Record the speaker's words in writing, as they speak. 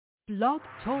Blog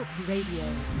Talk Radio.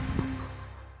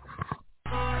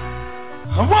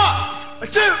 One,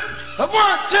 two,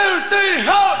 3,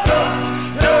 hold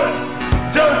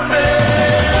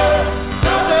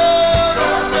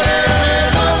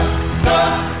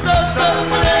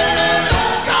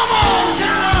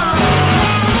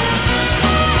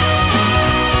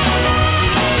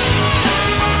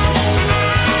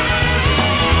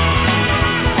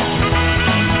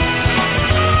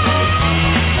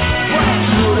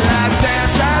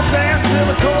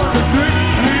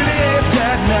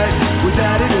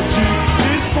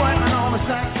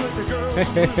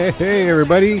Hey,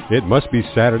 everybody. It must be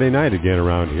Saturday night again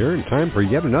around here, and time for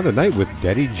yet another night with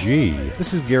Daddy G.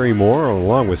 This is Gary Moore,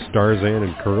 along with Starzan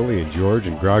and Curly and George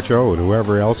and Grotto and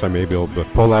whoever else I may be able to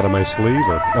pull out of my sleeve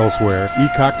or elsewhere.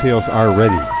 E-cocktails are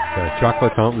ready. The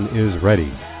chocolate fountain is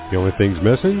ready. The only things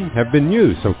missing have been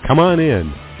used, so come on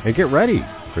in and get ready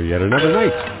for yet another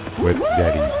night with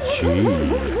Daddy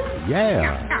G.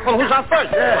 Yeah. Well, who's on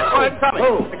first? Yeah. Go ahead and tell me.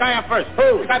 Who? The guy on first.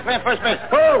 Who? The guy playing first base.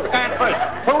 Who? The guy on first.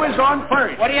 Who is on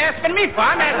first? What are you asking me for?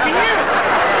 I'm asking you.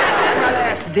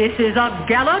 This is a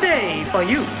gala day for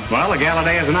you. Well, a gala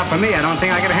day is enough for me. I don't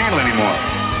think I can handle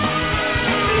anymore.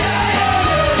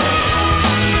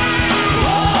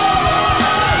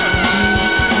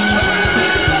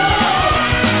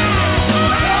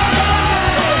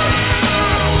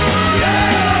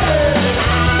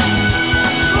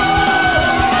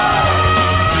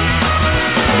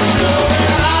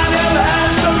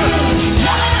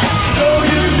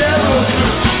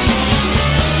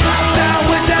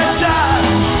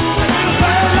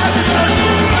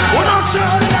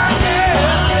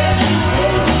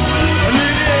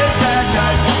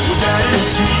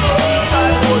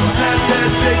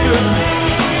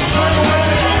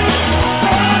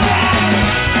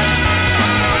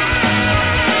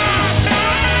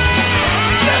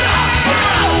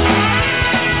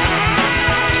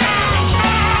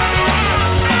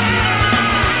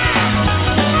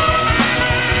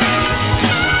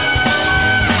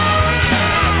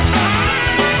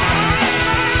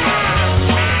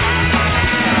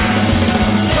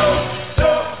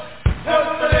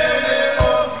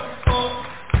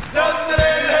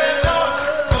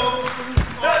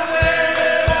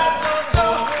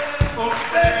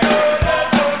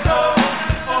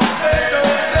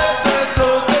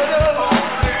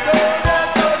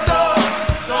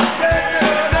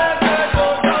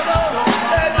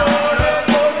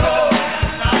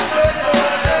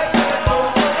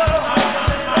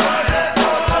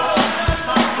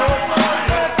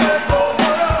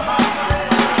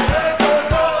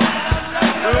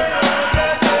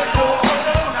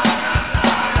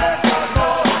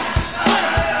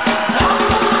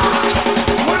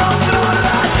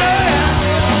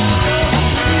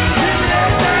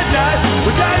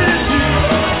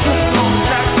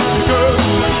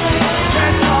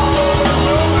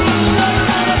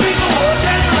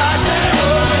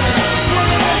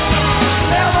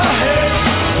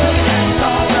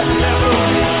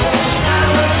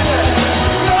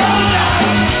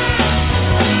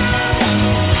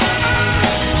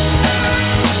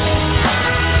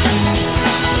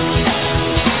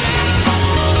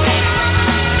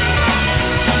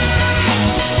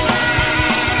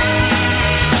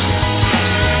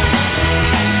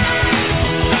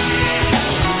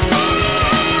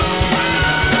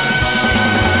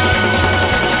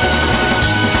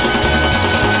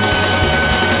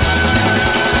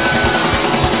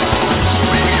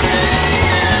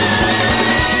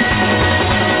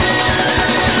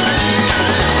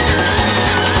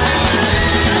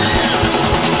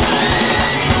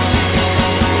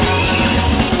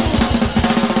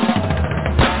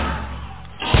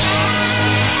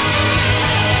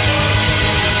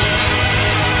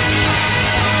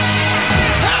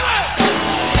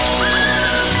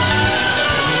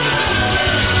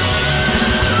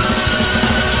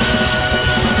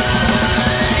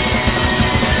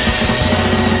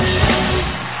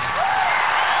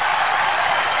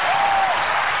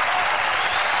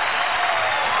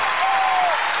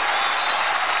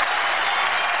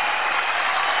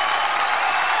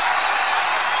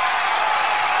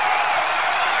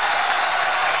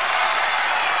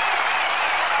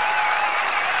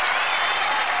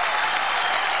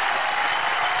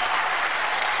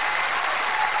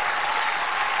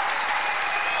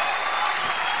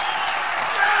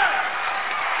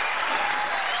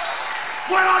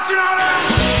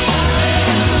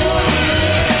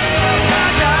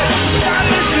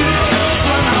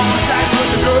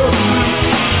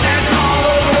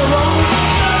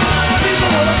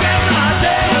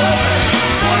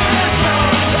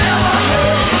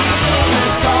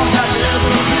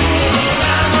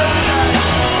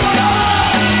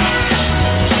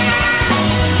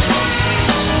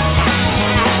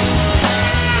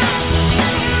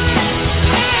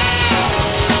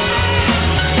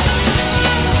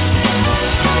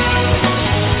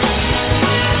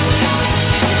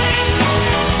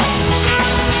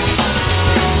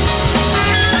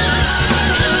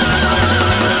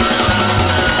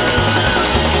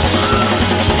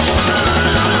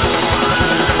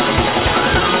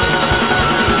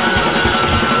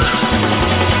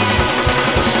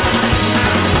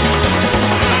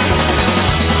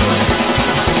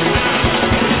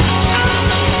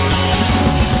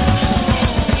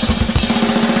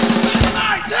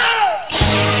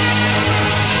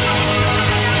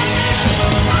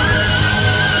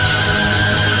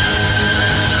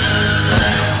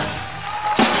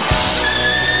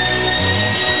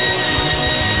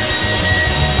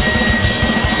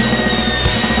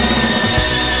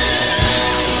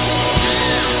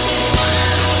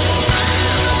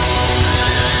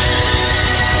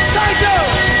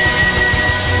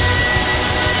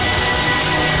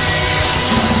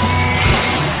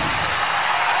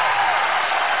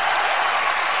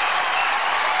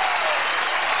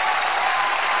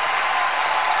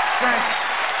 Thanks.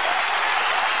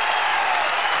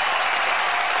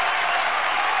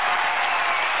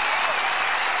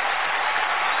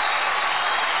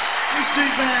 You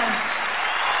street band.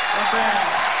 Not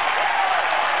bad.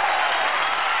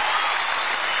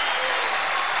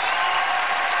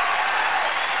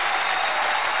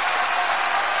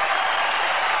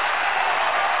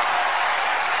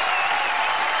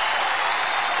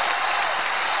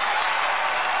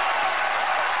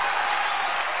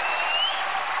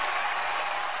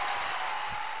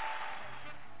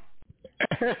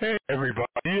 Hey,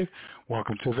 everybody.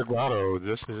 Welcome to the Grotto.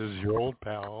 This is your old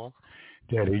pal,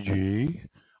 Daddy G,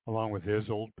 along with his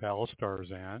old pal,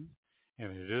 Starzan.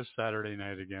 And it is Saturday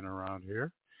night again around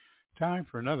here. Time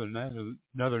for another night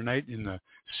in the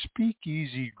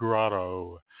Speakeasy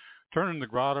Grotto. Turning the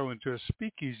Grotto into a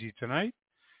speakeasy tonight.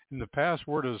 And the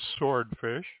password is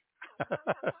swordfish.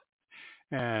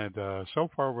 And so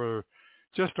far we're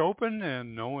just open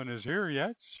and no one is here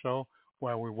yet. So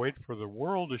while we wait for the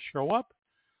world to show up,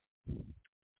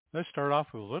 let's start off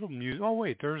with a little music. Oh,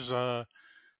 wait, there's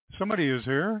somebody who's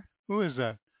here. Who is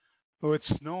that? Oh,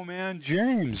 it's Snowman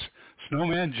James.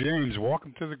 Snowman James,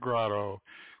 welcome to the Grotto.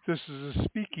 This is a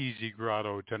speakeasy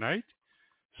grotto tonight.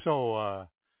 So,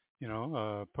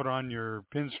 put on your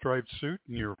pinstripe suit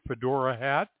and your fedora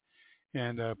hat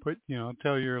and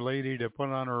tell your lady to put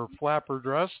on her flapper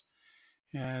dress.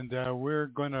 And we're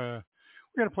gonna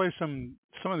play some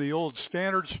of the old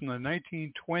standards from the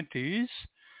 1920s.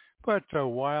 But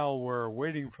while we're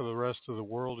waiting for the rest of the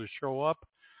world to show up,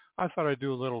 I thought I'd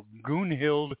do a little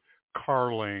Gunhild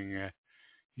Carling.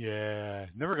 Yeah,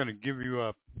 never going to give you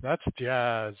up. That's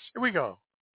jazz. Here we go.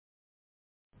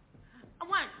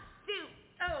 1, 2,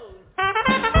 oh.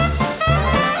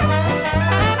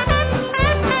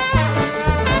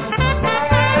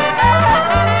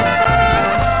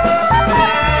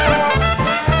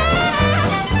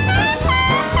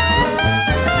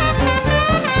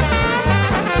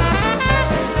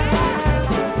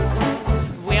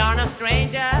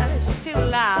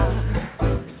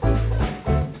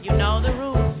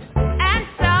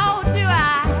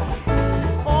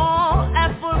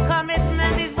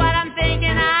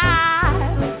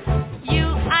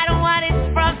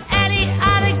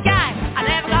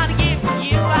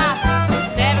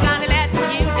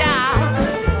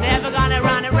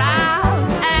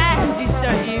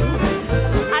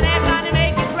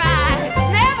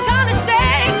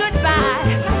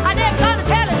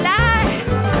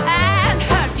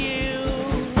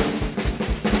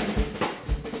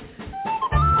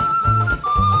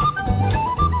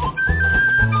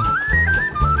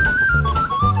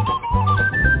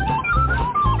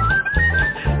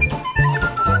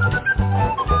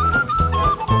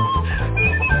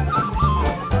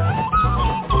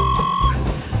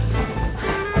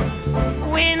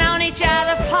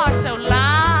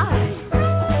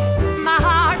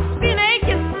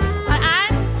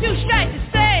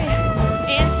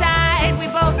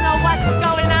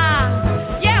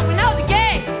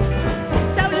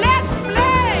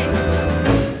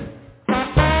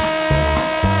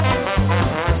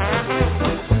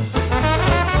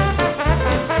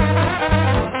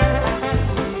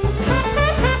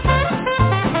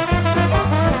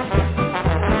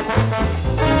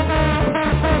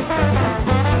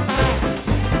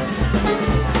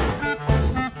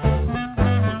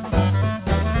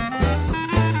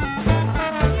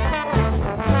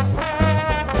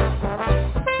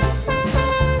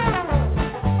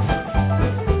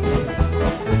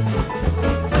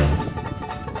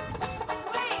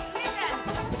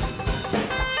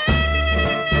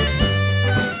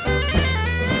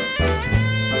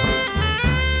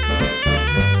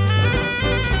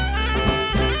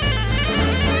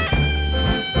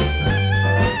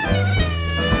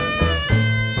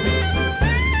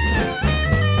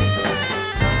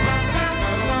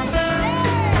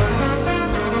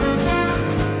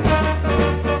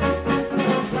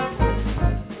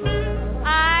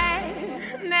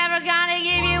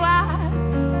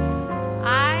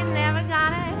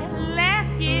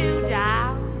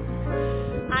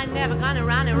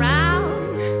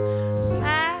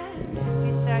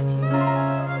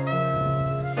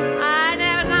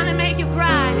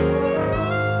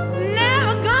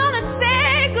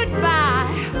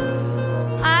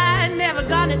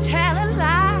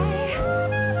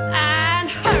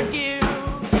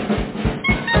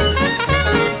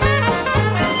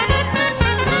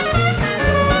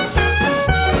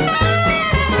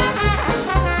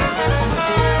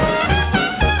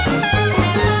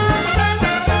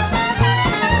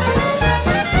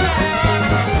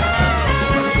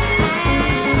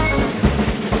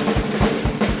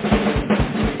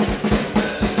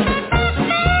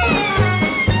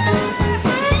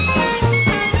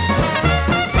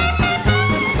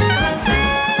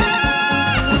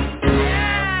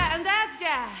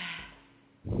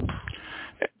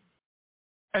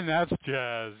 that's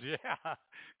jazz. Yeah.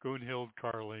 Goonhild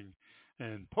Carling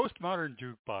and Postmodern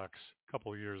Jukebox a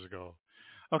couple of years ago.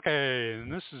 Okay,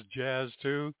 and this is jazz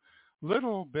too.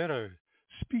 Little bit of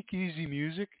speakeasy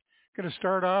music. Going to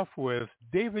start off with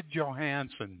David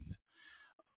Johansen,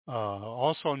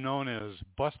 also known as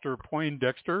Buster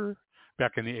Poindexter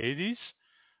back in the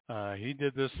 80s. He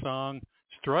did this song,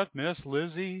 Strut Miss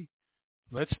Lizzie,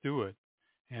 Let's Do It.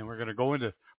 And we're going to go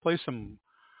into play some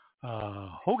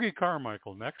Hoagie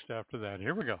Carmichael next after that.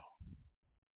 Here we go.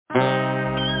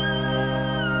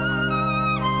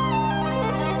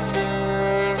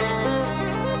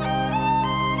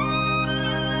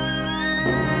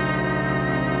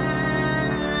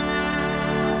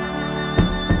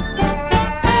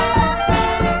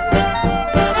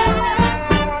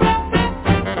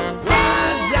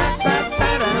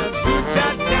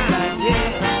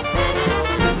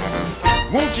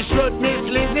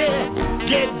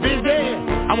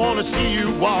 I want to see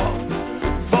you walk.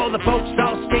 For the folks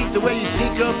all state the way you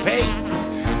syncopate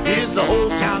is the whole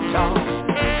town talk.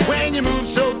 When you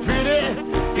move so pretty,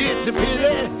 it's a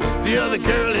pity the other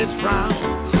girl is frown.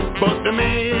 But the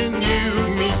man you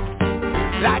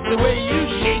meet like the way you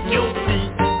shake your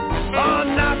feet. Oh,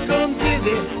 knock 'em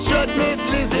dizzy, shut Miss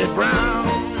Lizzie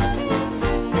Brown.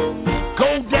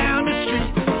 Go down the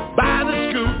street, by the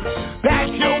scoop, pack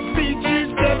your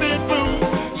features, every food,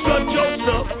 strut your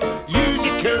stuff.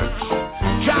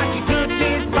 Try to do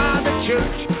this by the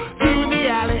church, through the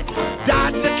alley,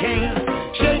 dodge the can,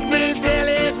 shake Miss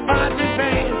Deli's party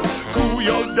fan, cool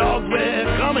your dogs,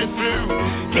 we're coming through,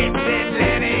 get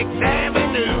Atlantic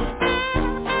Avenue.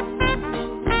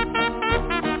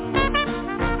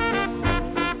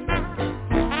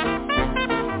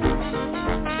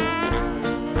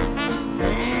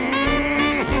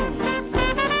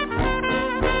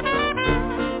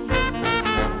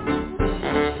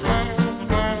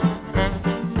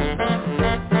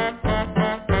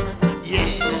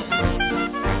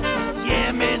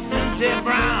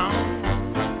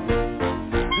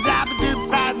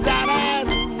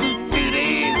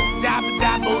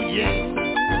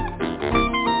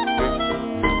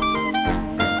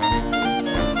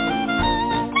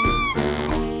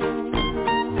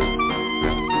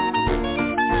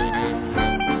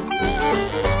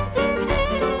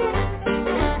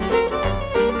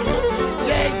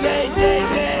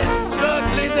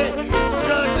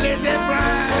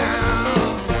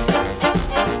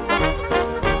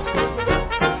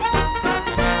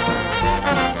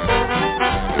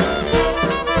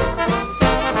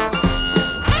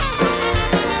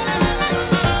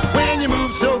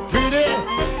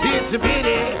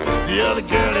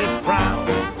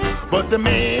 The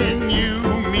men you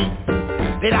meet,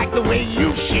 they like the way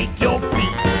you shake your feet.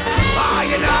 Oh,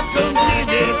 you're not so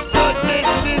dizzy, but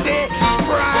Lizzie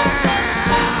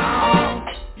Brown.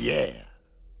 Yeah.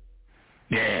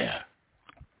 Yeah.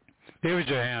 David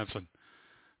Johansen,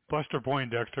 Buster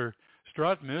Poindexter,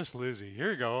 Strut Miss Lizzie.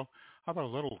 Here you go. How about a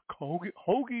little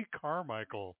Hoagie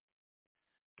Carmichael,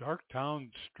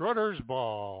 Darktown Strutters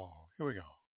Ball. Here we go.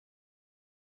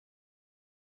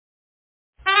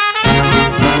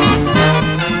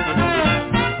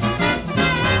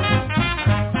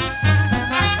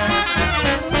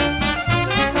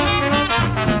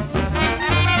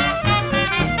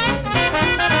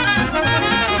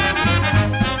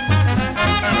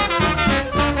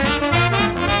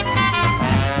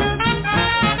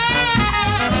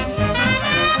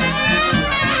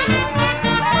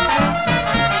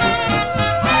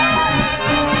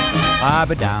 I'll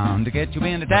be down to get you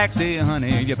in a taxi,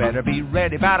 honey. You better be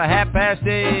ready about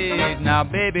 8:30. Now,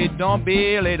 baby, don't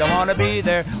be late. I want to be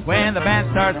there when the band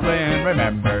starts playing.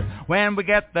 Remember, when we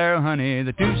get there, honey,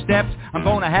 the 2 steps, I'm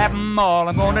going to have 'em all.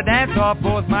 I'm going to dance off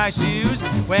both my shoes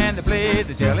when they play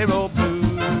the Jelly Roll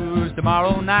Blues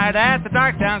tomorrow night at the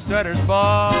Darktown Strutters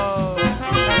Ball.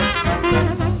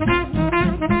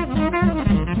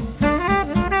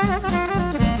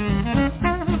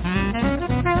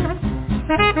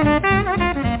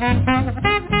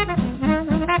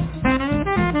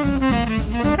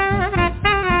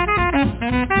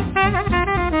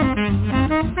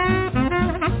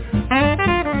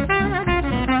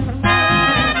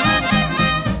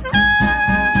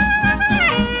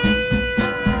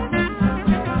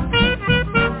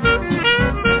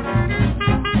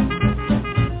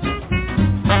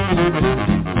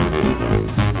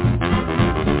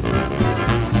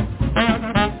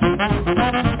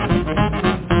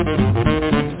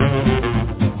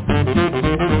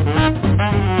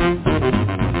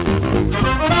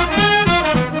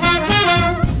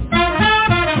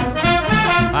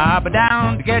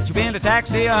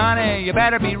 taxi, honey, you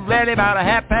better be ready about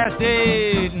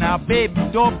 8:30. Now, baby,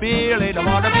 don't be late. I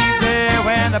want to be there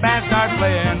when the band starts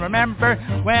playing. Remember,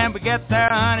 when we get there,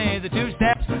 honey, the 2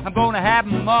 steps, I'm going to have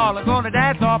them all. I'm going to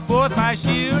dance off both my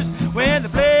shoes when they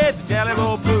play the Jelly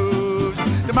Roll Blues.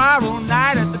 Tomorrow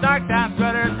night at the Darktown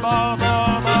Strutters Ball,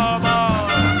 ball, ball, ball.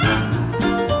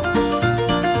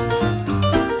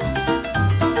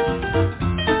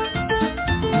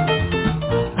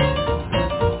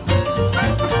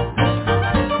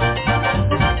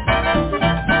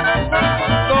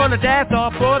 Gonna dance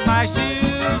off both my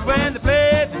shoes when they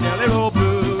play the Jelly Roll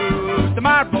Blues.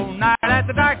 Tomorrow night at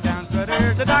the Darktown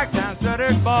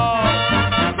Strutters Ball.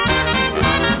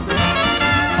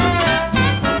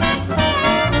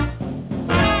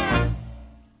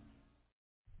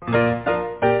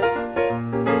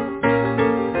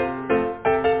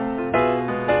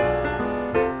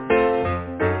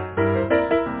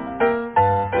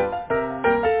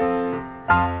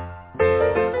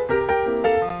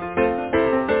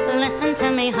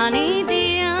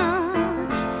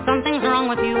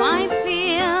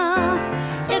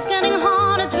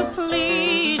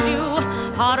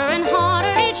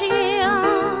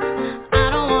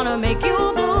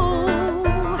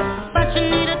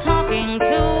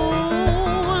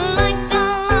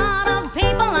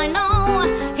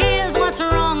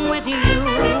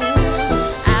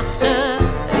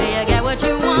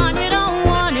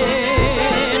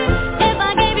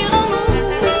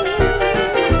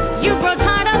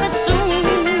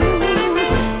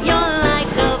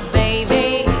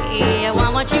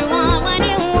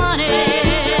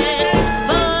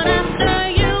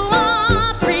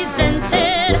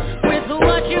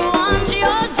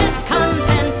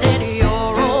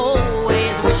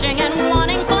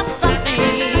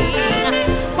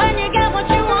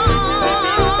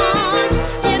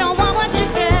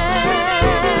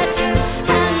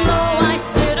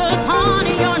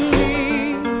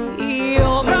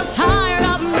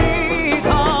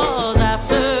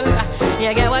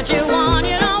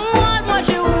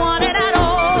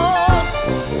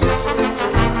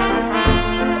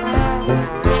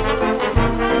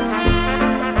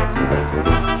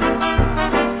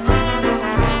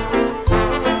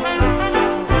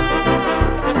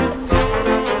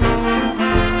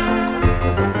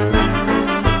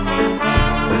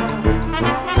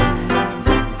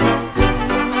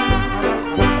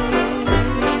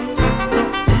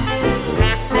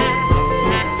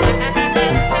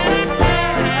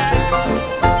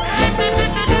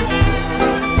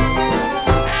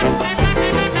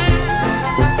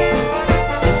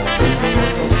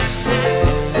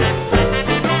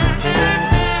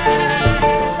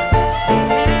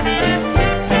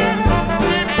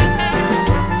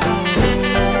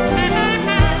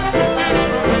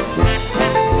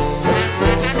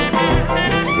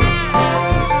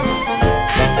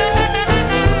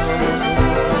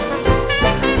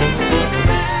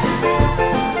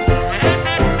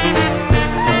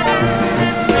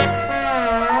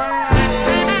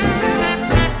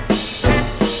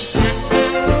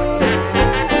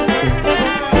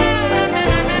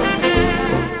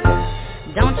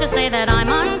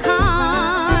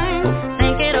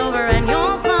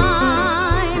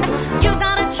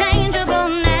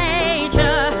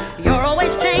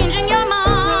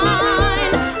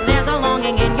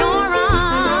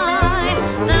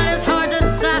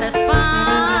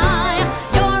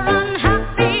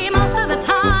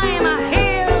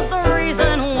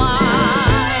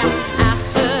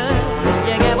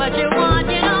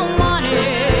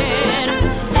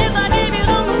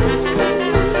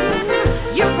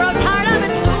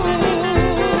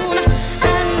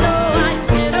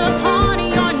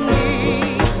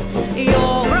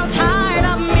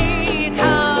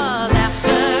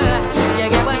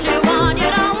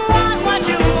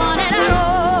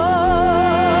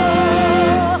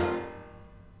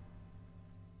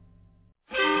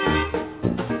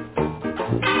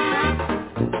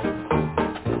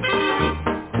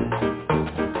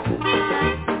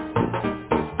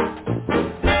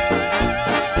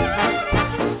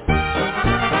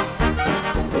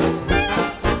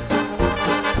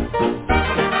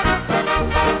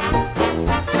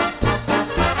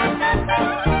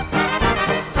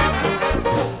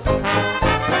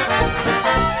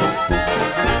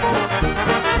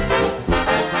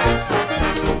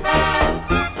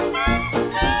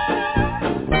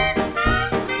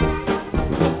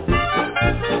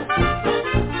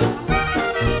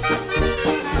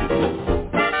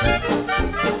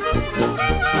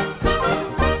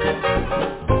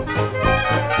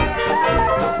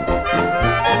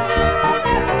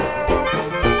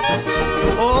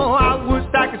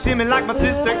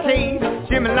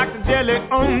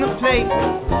 late.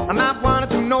 I wanted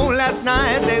to know last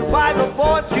night, say why the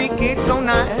 4th Street kid so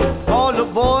nice. All the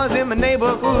boys in my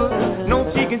neighborhood know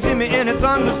she can shimmy and it's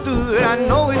understood. I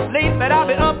know it's late, but I'll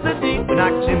be up to date. But I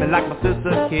can shimmy like my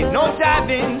sister Kate. No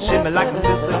jiving, shimmy like my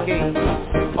sister Kate.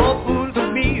 Oh, fool to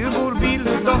be,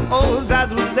 the oh,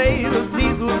 zazzle say, the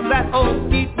diesel, that oh,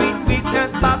 sweet,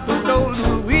 just pop the soul,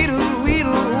 weedle,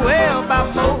 well,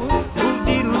 pop soul,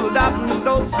 weedle, dop,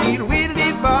 so sweet,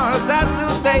 weedle, bar,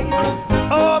 zazzle say.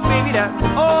 Oh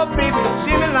baby,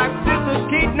 shimmy like Sister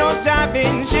Kate, no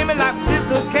jiving, shimmy like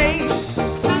Sister Kate.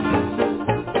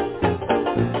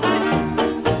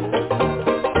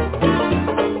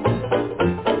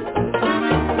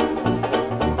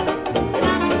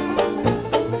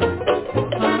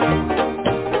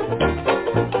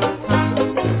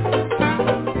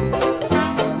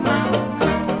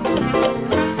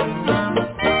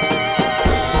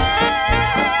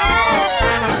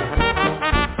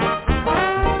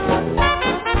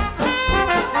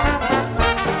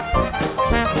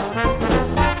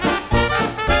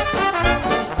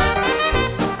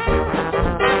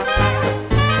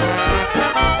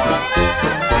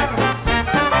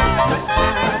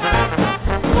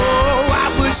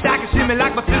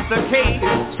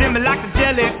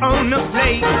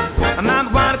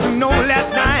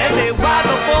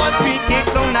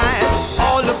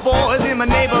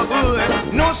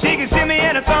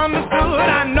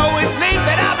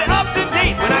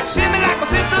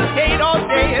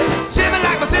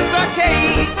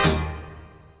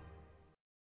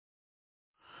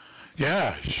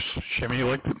 Yeah, shimmy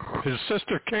like his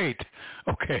sister Kate.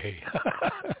 Okay.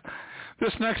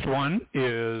 This next one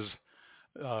is,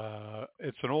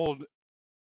 it's an old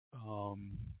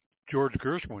George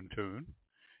Gershwin tune.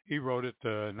 He wrote it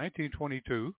in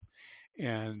 1922,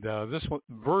 and this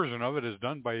version of it is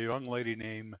done by a young lady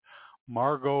named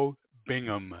Margot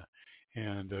Bingham,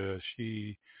 and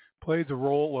she played the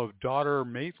role of Daughter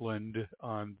Maitland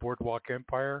on Boardwalk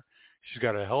Empire. She's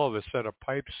got a hell of a set of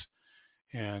pipes,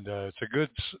 and it's a good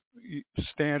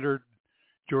standard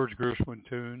George Gershwin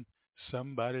tune,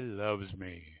 Somebody Loves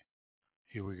Me.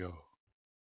 Here we go.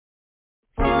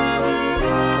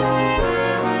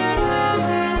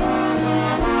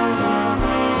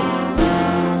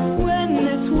 When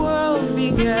this world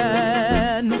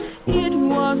began, it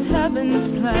was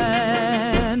heaven's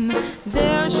plan.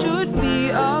 There should be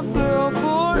a girl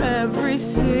for every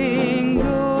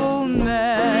single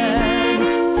man.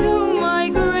 To my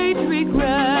great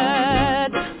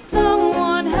regret,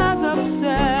 someone has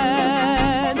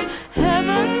upset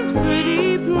heaven's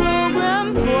pretty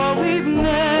program, for we've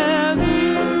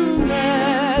never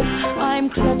met. I'm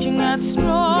clutching at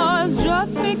straws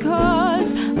just because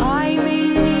I may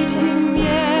need him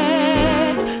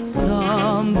yet.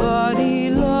 Somebody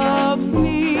loves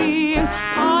me.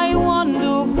 I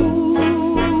wonder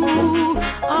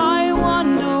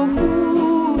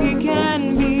who he can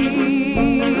be.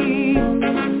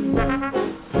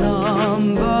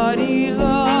 Somebody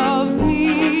loves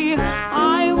me.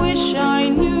 I wish I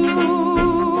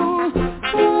knew.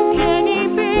 Who can he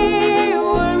be?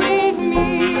 Worried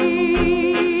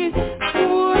me.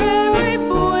 For every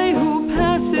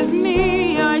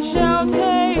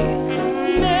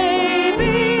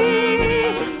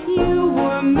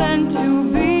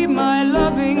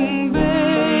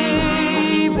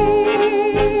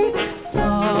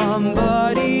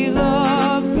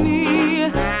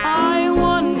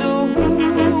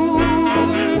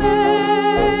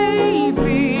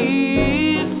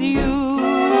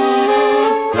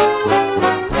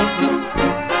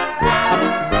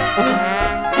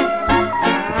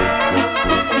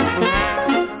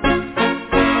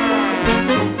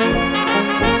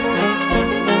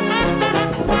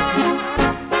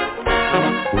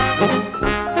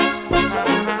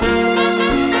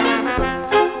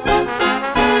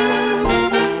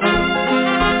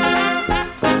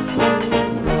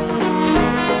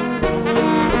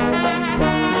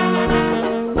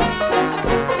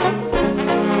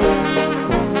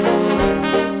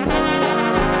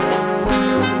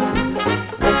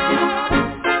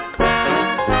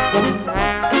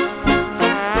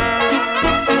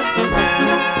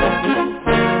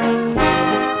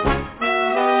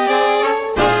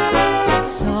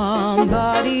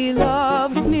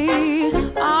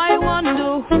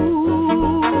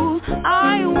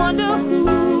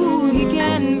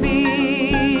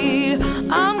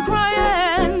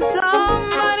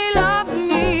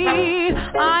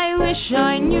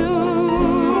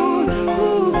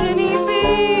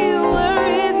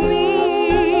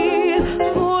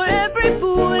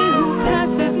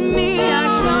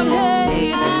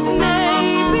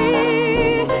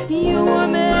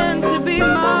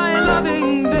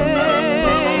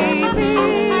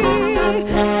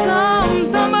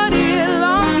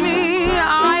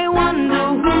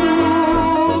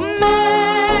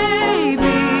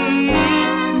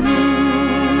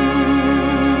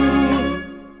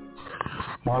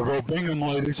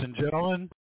gentlemen,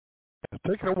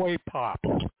 take it away, Pop.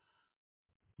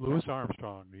 Louis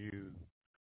Armstrong, to you.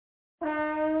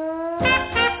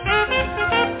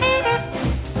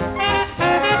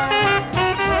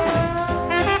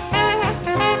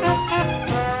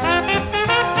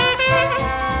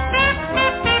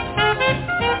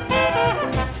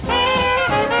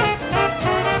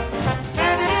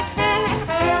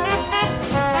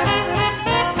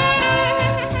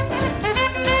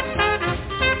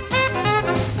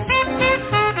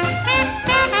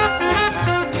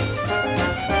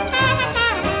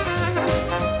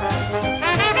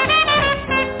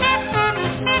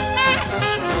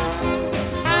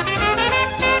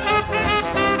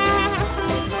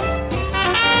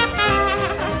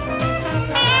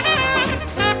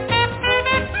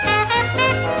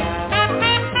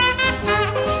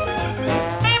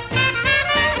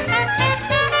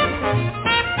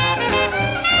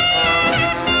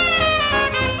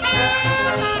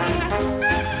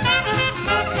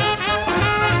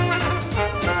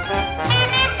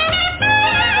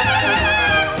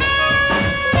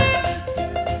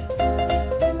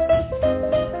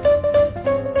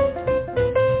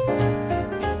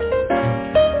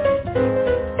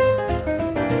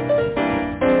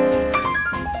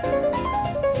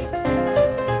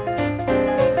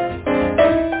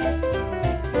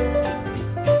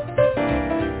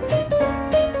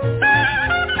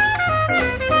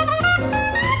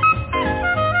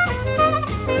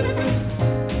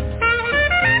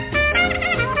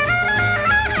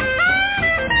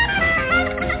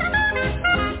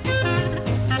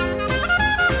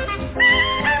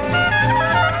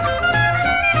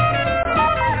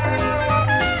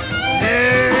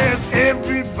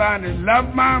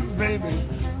 Love my baby,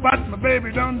 but my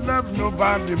baby don't love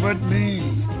nobody but me.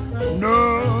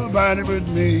 Nobody but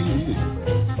me.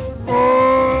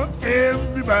 Oh,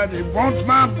 everybody wants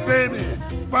my baby,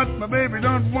 but my baby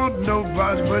don't want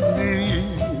nobody but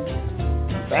me.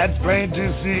 That's plain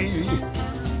to see.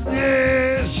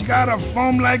 Yeah, she got a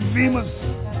form like Venus.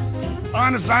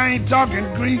 Honest, I ain't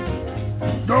talking Greek.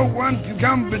 No one can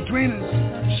come between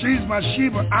us. She's my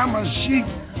Sheba, I'm a sheep.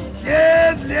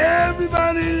 Yes,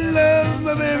 everybody loves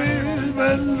my baby,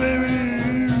 but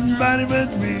nobody but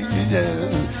me,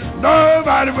 yeah.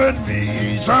 Nobody but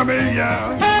me, somebody,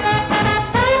 yeah.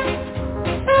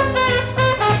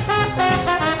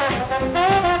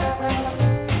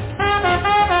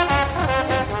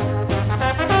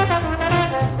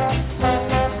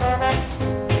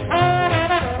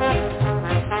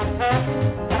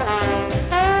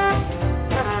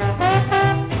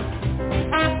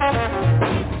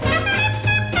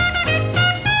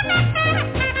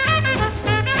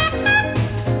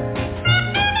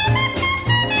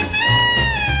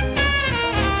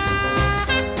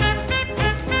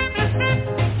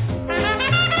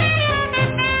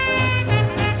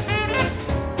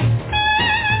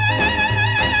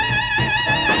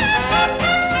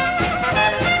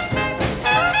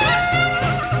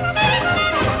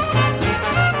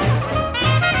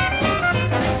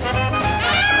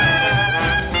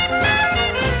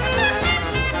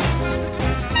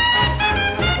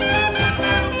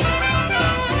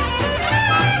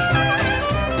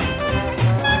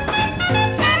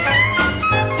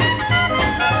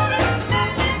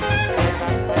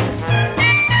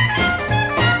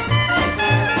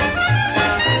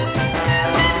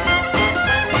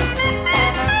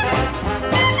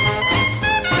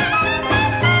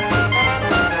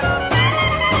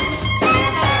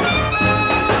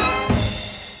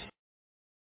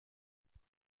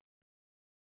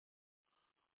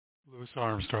 Louis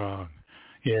Armstrong.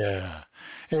 Yeah.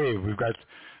 Hey, we've got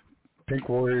Pink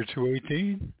Warrior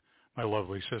 218, my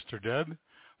lovely sister Deb.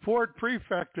 Ford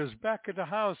Prefect is back at the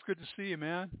house. Good to see you,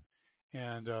 man.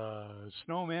 And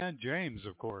Snowman James,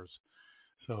 of course.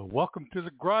 So welcome to the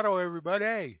Grotto,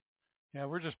 everybody. Yeah,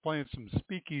 we're just playing some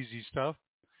speakeasy stuff.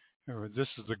 This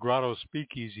is the Grotto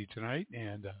Speakeasy tonight.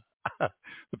 And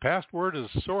the password is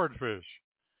swordfish.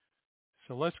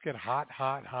 So let's get hot,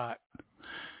 hot, hot.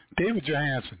 David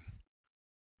Johansen.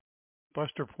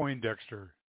 Buster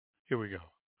Poindexter. Here we go.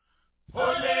 Ole,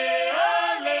 ole, ole,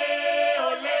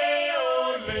 ole,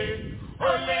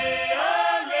 ole, ole,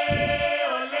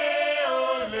 ole,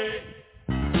 ole.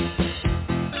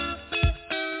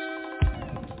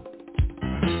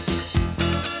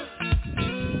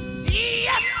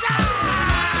 Yes,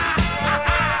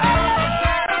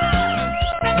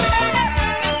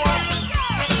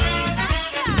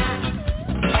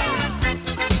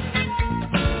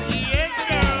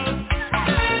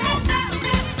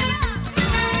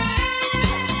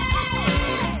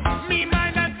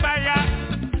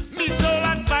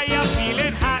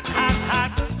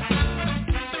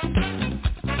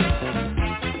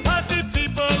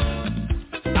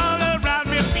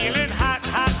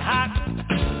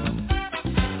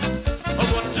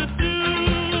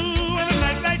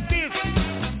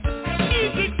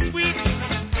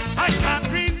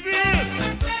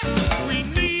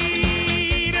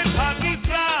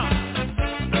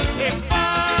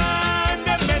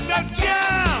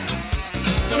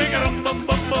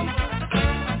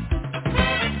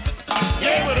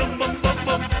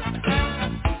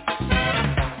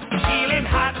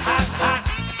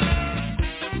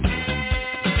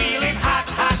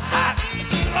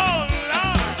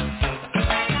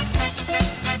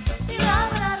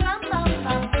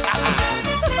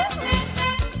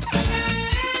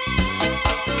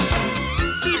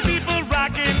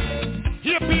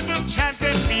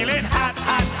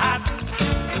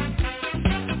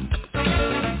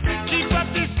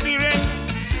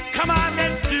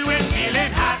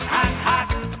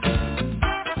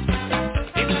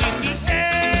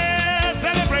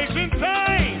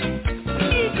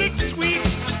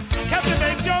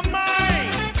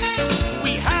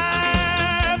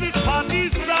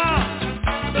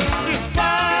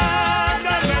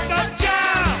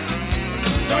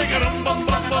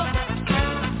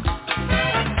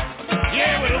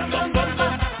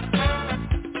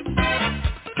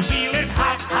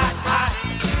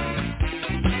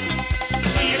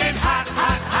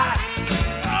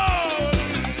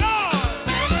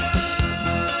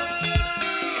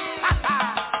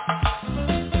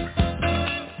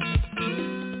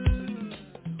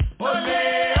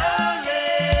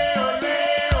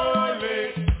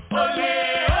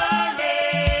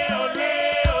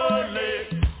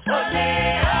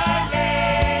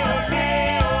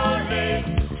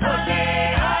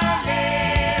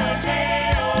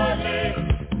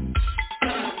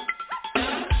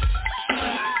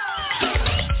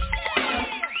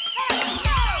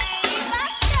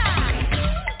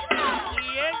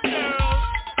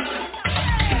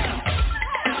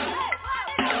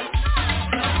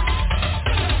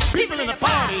 People in the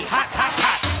party, hot, hot,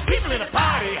 hot. People in the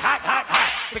party, hot, hot,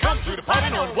 hot. They come to the party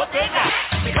knowing what they got.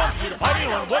 They come to the party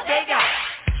knowing what they got.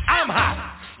 I'm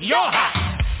hot, you're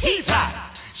hot, he's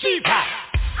hot, she's hot.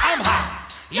 I'm hot,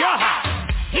 you're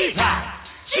hot, he's hot,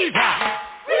 she's hot.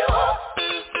 Real hot,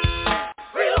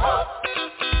 real hot,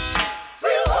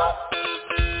 real hot,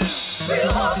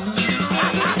 real hot.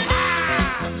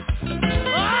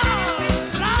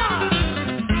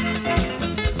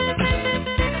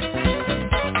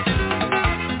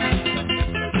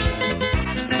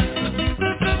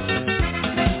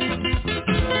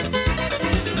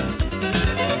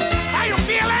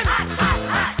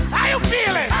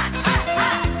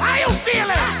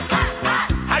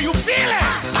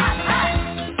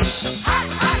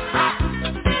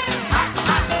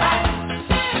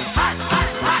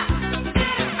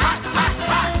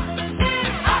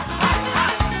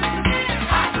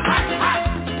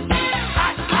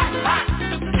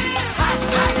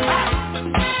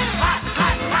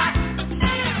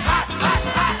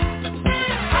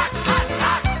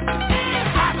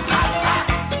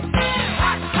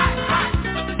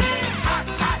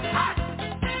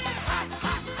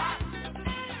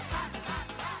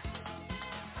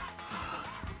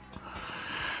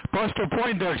 Buster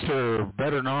Poindexter,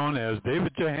 better known as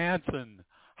David Johansen,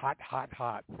 Hot, Hot,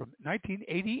 Hot, from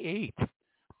 1988.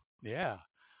 Yeah.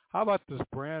 How about this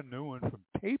brand new one from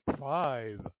Tape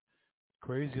 5?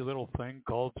 Crazy little thing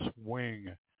called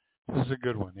Swing. This is a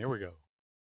good one. Here we go.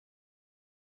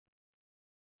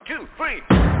 2, 3.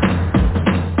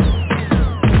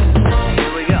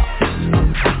 Here we go.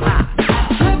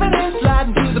 Slipping and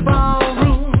sliding through the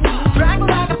ballroom, dragging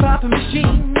like a popping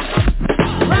machine.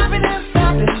 Rapping and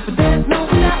stopping, but there's no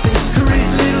stopping.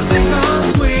 Crazy little thing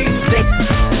on swing.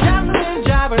 Jumping and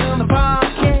jiving on the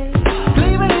parquet,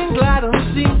 gleaming and glide on the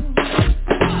scene.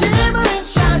 Shimmering and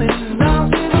shining, all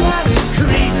through the lighting.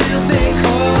 Crazy little thing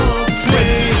called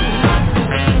swing.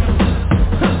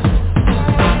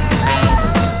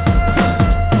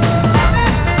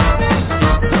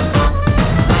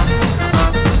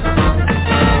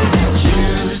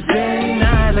 Tuesday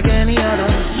night like any other.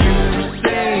 You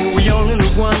say we only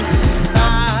live once.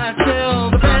 I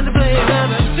tell the band to play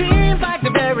another. Seems like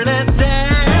the very last dance.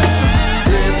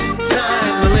 This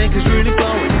time the lake is really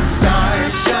flowing.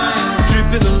 Stars shine,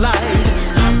 dripping the light.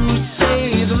 You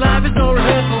say the life is no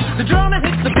rehearsal. The drummer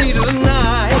hits the beat of the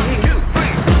night. 1, 2,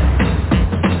 3.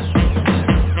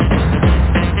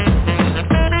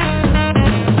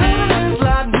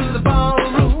 Sliding through the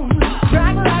ballroom,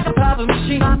 dragging like a popping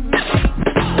machine.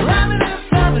 Rhyming and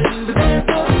stopping, but there's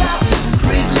no stopping.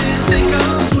 Crazy little thing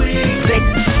on swing.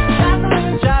 Dancing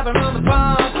and jiving on the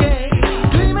parquet,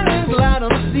 gleaming and glide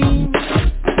on the scene.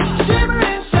 Shimmering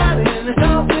and shining, it's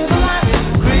all through the lighting.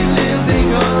 Crazy little thing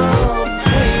on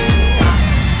swing.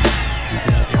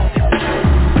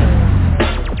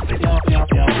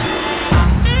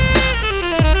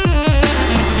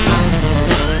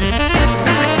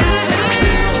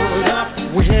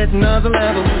 We hit another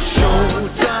level,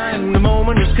 showtime, the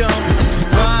moment has come.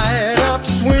 Right up,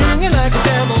 swinging like a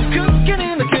devil, cooking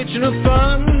in the kitchen of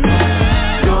fun.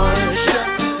 Door shut,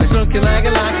 it's looking like I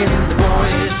like it. The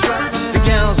boy is right, the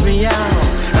gal's me out.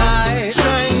 I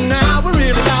shine now, we're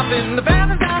really laughing. The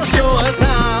band is out to show us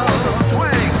how.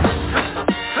 Swing.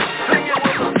 Sing it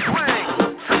with a swing.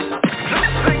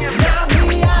 Sing it. Now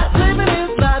we are slipping and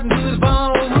sliding through the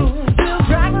ballroom, still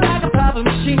dragging like a popping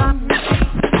machine.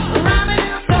 Rhyming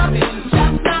and stopping,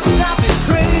 stop, stop, stopping.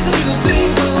 Crazy little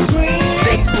thing on swing.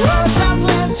 Jumping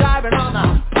and jiving on the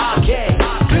parquet,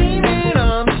 gleaming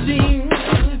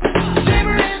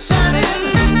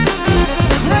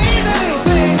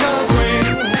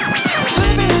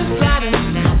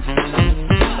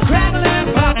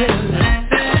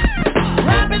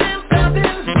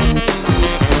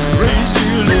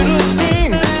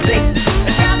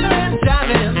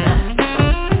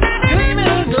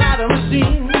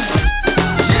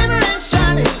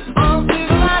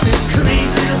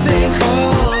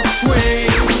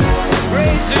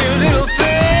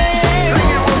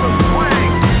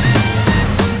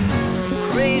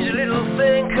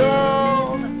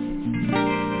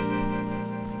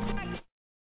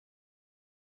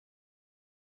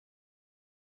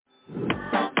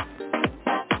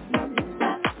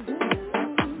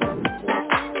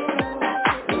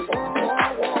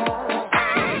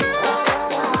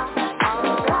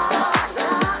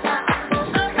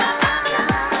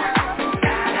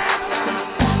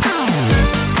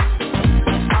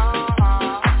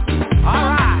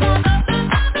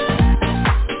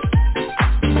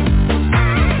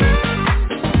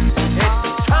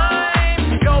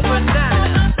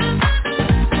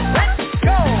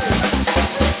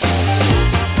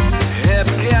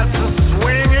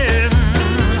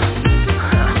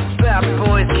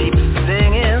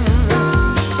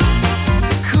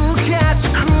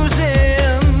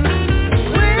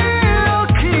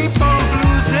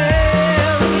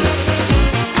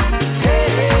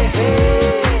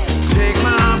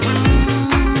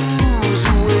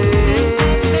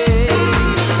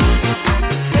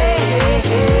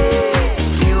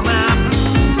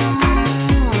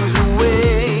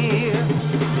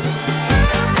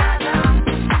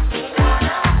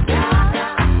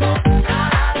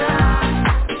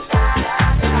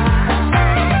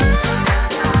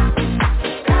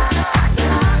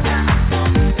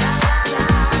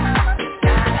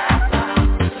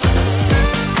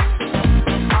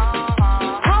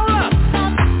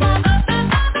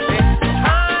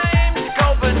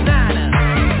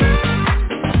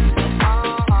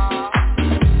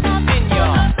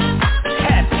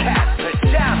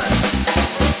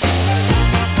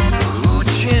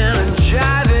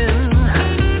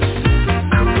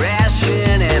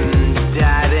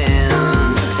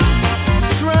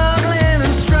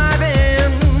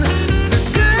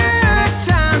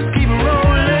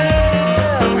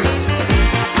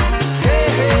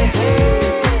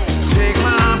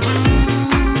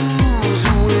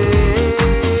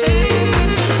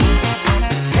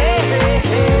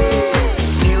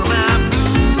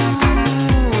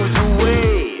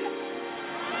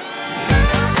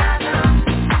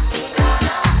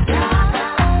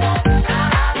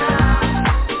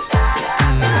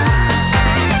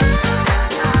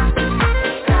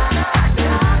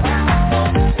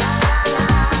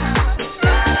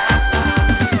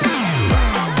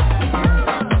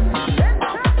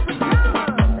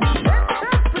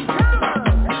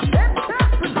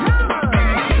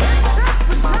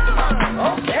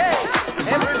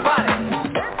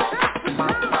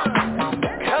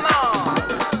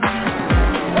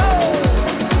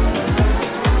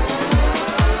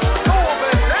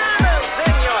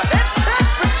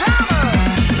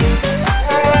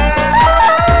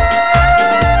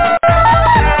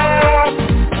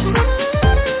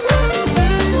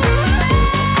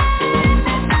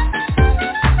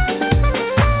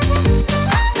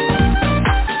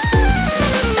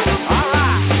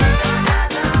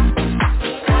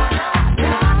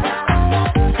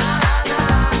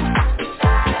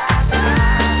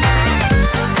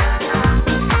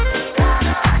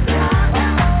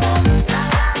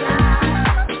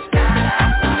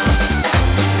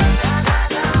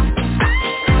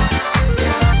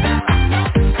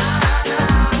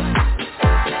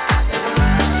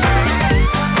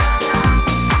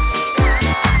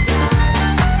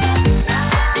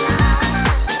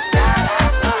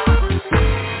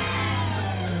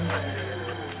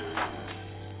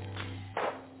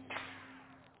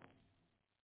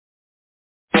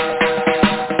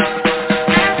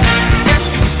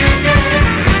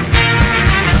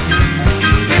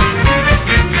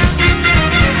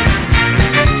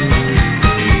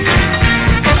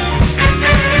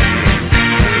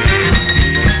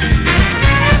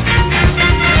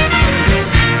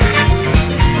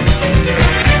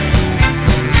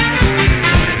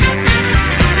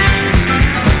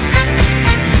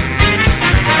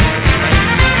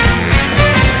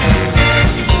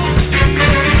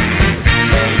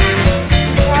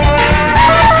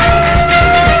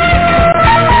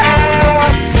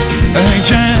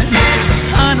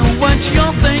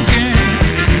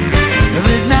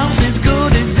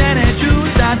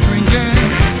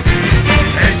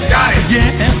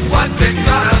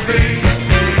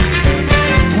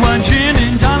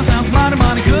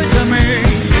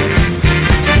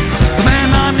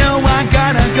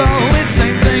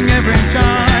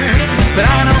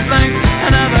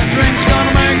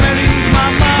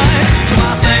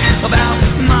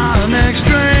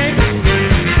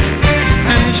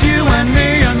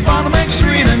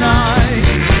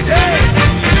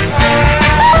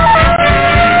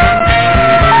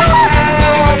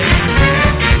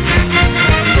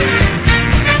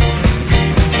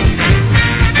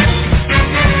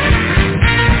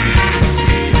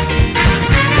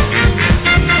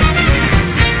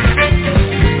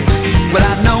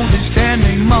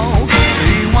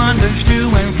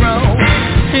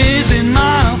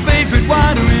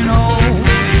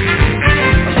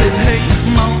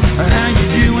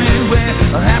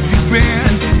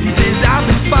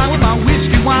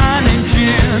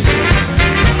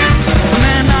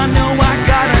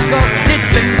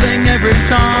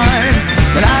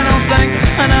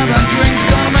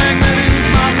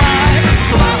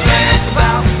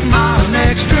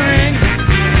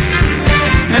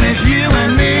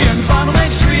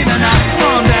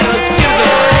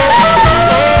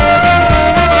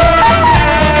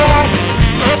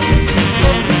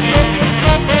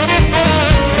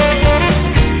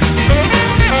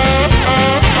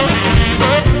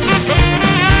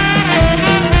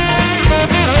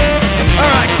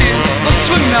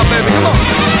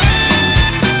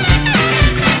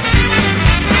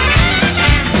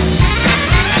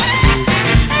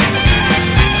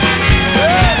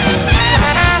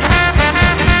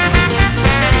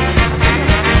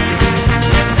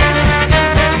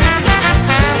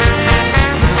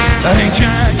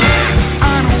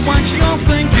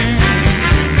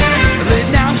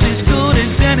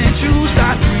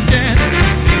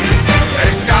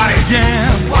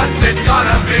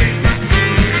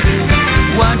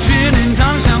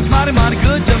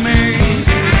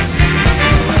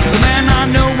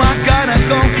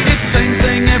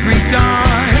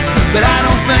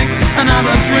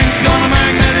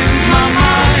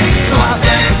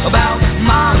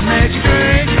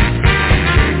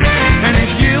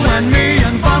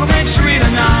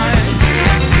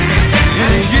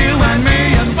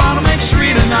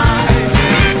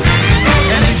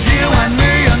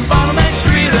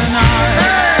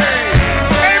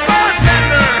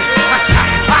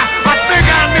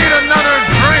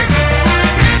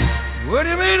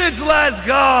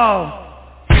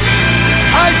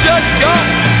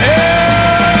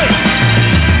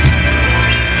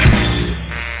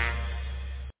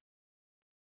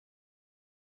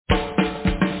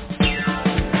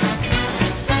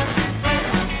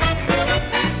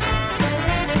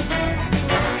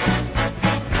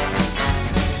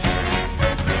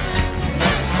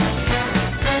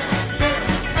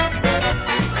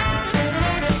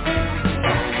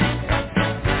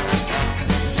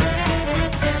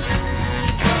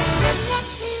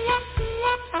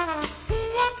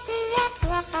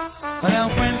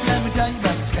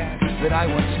that I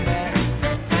once met.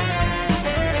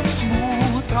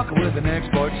 Smooth talker with an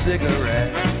export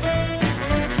cigarette.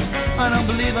 I don't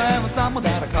believe I ever saw him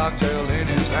without a cocktail in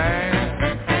his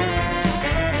hand.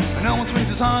 And no one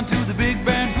swings us on to the big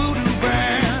band voodoo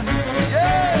band.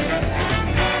 Yeah!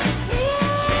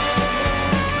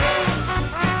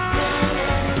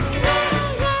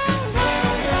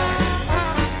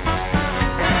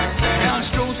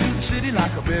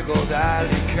 Like a big old alley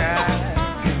cat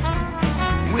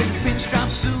with a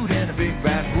pinstripe suit and a big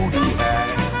bad voodoo hat.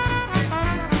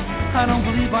 I don't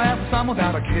believe I ever saw him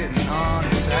without a kitten on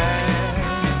his head.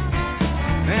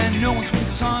 And no one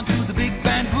swings us on to the big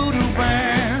band voodoo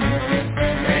band.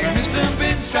 Hey, Mr.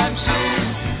 Pinstripe Suit.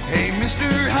 Hey,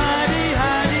 Mr. Hidey,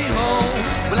 Hidey,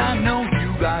 Ho. Well, I know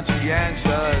you got the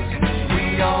answers.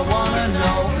 We all wanna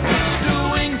know.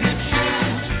 Mr. Winged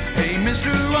Shoes. Hey,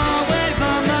 Mr. Always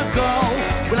on the go.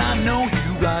 Well, I know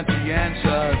you got the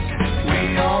answers.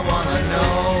 We all wanna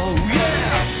know, yeah!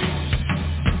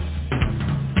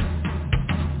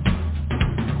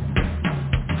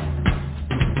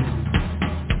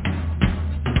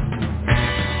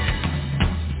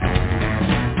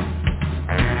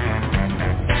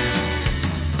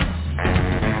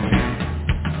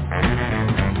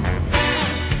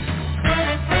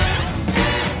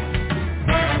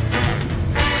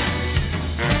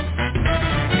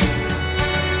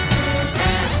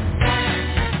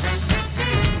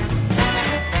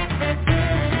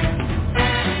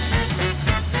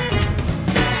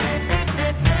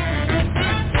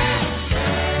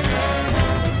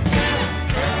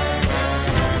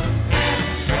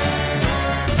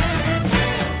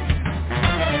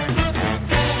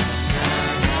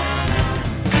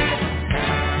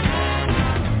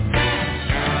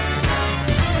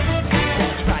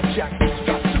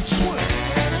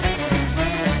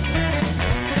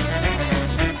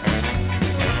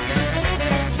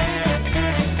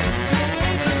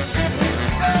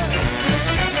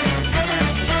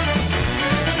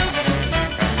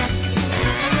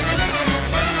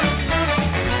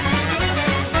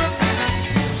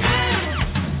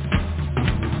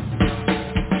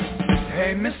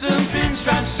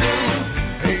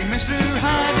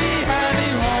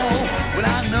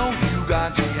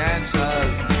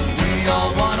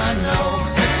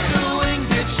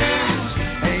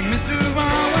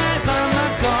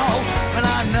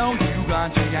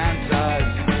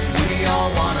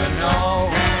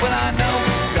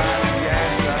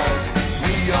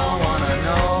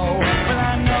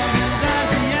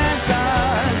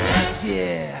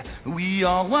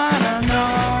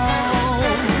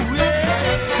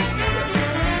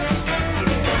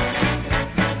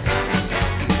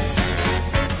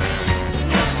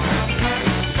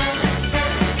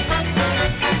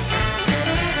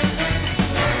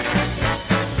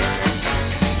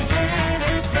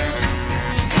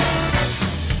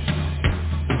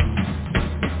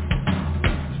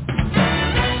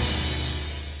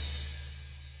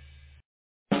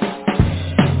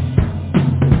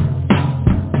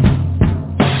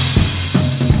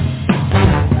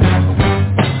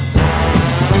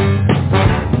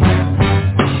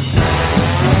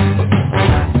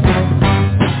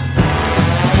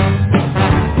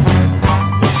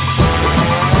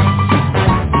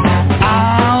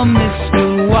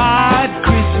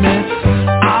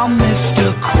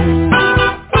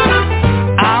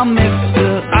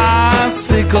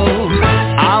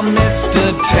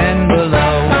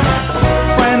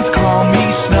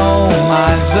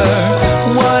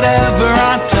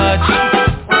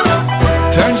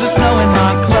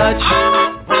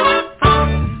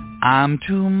 I'm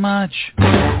too much.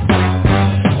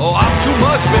 Oh, I'm too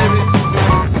much, baby.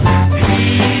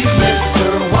 He's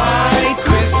Mr. White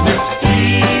Christmas.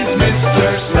 He's Mr.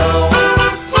 Snow.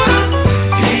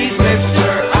 He's Mr.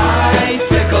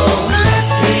 Icicle.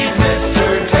 He's Mr.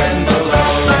 Ten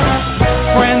Below.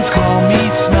 Friends call me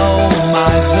Snow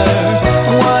Miser.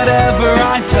 Whatever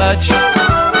I touch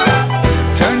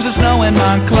turns to snow in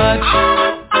my clutch.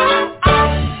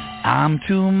 I'm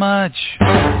too much.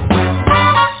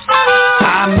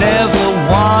 I never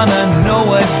wanna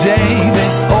know a day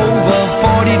that's over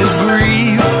 40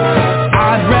 degrees.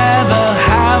 I'd rather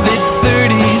have it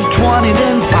 30, 20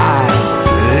 than 5.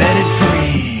 Let it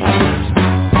freeze.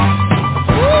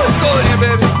 Woo, it's cold in here,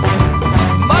 baby.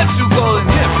 Much too cold in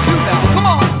here for you now. Come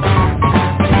on.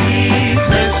 He's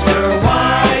Mr.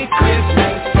 White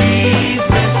Christmas. He's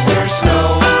Mr.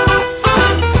 Snow.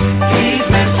 He's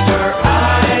Mr.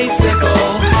 Icicle.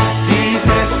 He's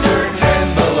Mr.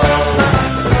 Ten Below.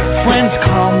 Friends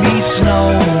call me Snow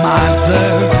Miser.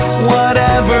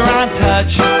 Whatever I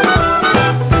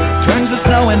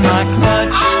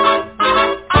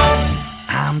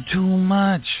I'm too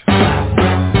much. Ooh,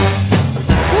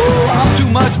 I'm too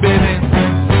much, baby.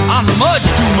 I'm much too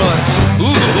much.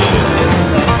 Ooh.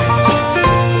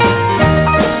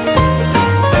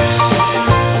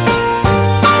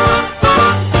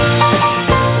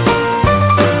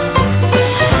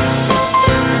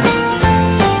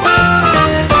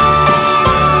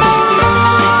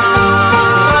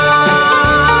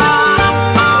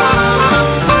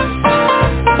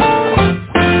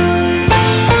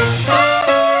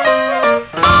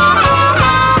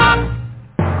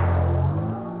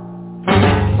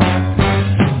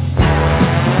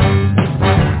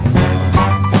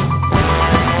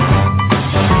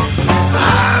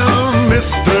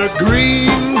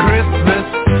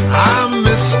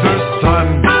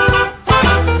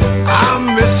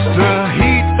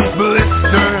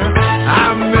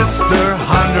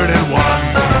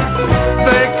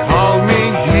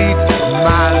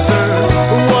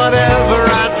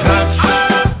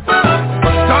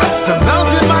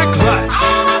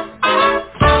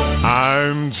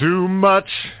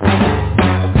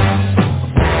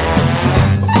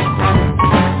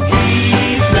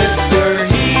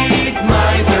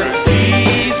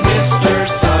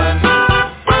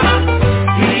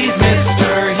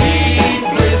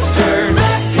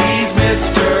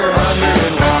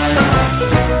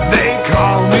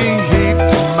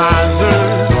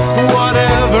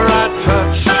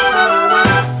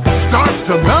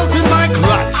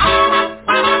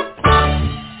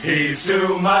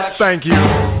 Thank you.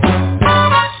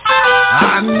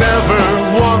 I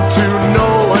never want to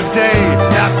know a day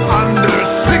that's under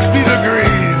 60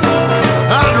 degrees.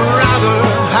 I'd rather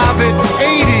have it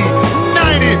 80,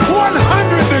 90,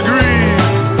 100 degrees.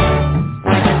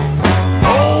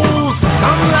 Oh,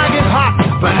 some like it hot,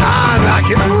 but I like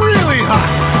it really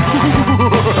hot.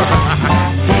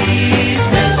 He's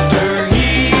Mr.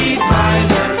 Heat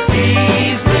Miser.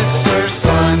 He's Mr.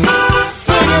 Sun.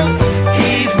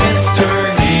 He's Mr.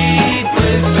 Heat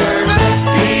Blister.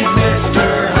 He's Mr.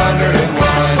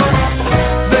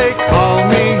 101. They call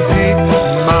me Heat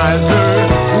Miser.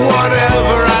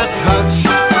 Whatever I touch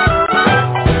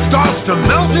starts to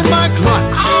melt in my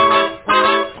clutch.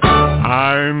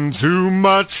 I'm too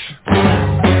much.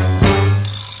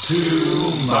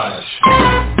 Too much.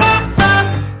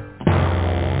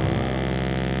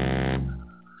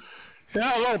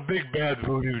 Yeah, hello, Big Bad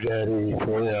Voodoo Daddy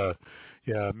for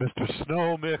Mr.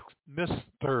 Snow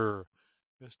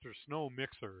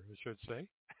Mixer, I should say.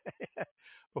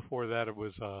 Before that, it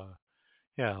was a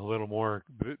little more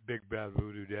Big Bad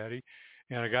Voodoo Daddy,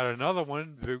 and I got another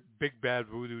one, Big Bad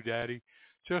Voodoo Daddy,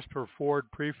 just for Ford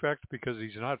Prefect because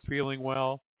he's not feeling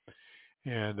well,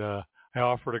 and I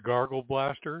offered a gargle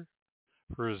blaster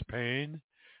for his pain.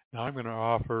 Now I'm going to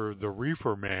offer the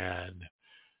Reefer Man.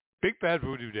 Big Bad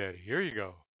Voodoo Daddy. Here you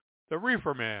go. The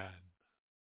Reefer Man.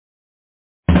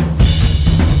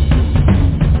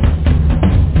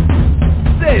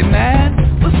 Say,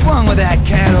 man, what's wrong with that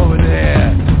cat over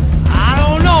there? I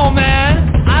don't know,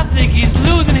 man. I think he's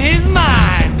losing his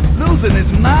mind. Losing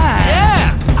his mind?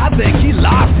 Yeah. I think he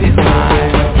lost his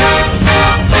mind.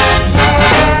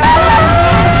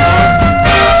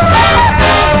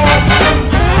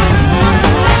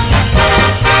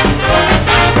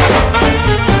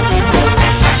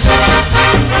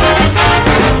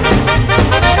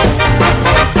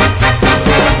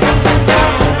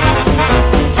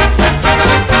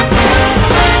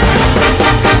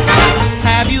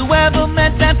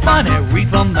 Funny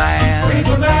reefer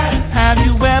man. Have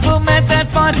you ever met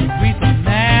that funny reefer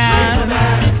man?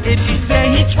 If you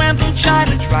say he swam from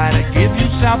China, try to give you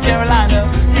South Carolina,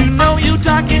 you know you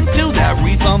talking to that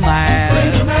reefer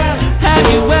man. Have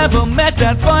you ever met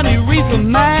that funny reefer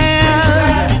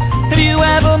man? Have you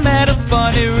ever met a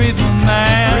funny reefer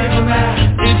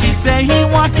man? If you say he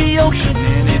walked the ocean,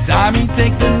 anytime he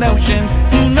takes the notion,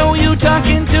 you know you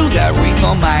talking to that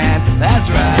reefer man. That's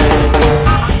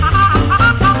right.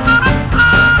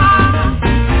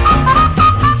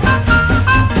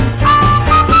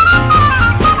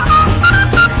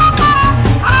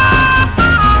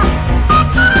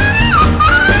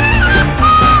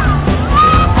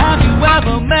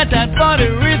 That funny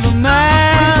reefer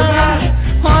man.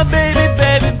 Oh, baby,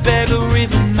 baby, baby,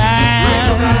 reefer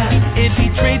man. If he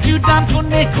trades you dime for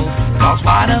nickels, calls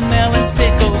watermelon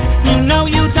pickles, you know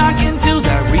you talking to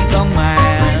that reefer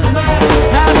man.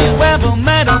 Have you ever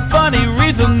met a funny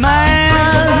reefer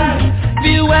man? Have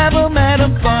you ever met a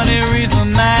funny reefer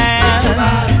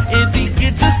man? If he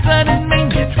gets a sudden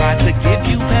mania, tries to give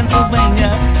you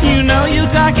Pennsylvania, you know you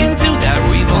talking to that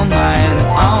reefer man.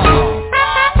 Oh.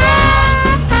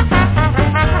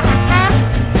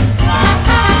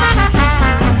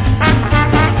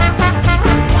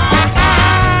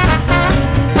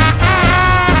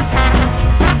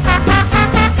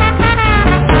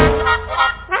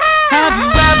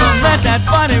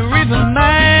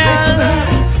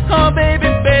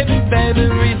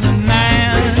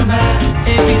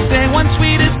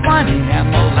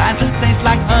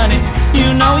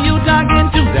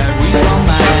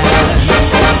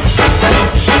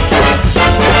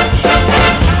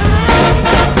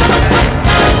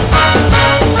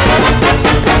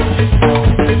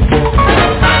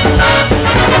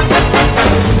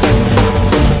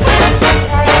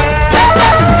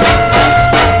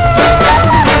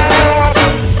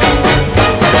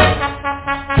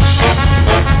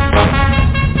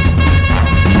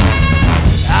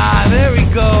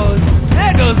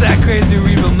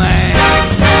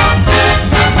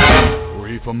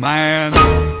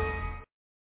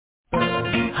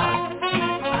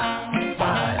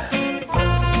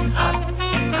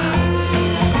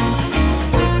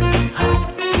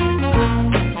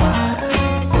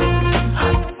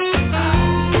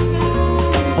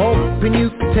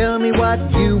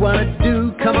 what you wanna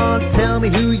do. Come on, tell me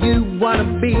who you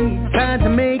wanna be. Time to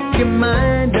make your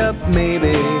mind up,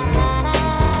 maybe.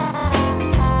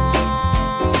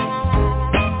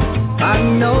 I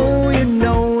know you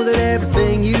know that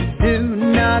everything you do,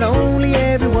 not only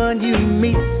everyone you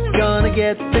meet, gonna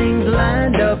get things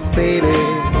lined up, baby.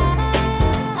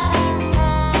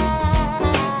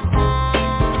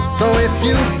 So if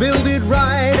you build it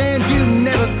right and you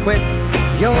never quit,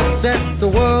 you'll set the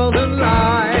world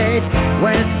alight.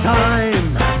 When it's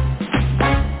time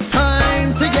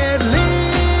to get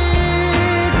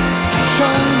lit,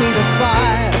 show me the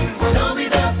fire. Show me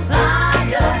the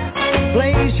fire.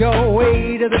 Blaze your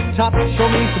way to the top, show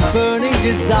me some burning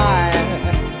desire.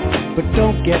 But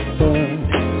don't get burned,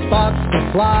 sparks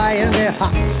will fly and they're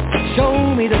hot.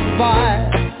 Show me the fire.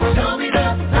 Show me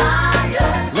the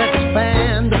fire. Let's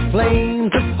fan the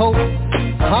flames of hope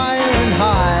higher and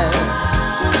higher.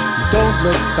 Don't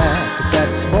look back at that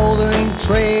smoldering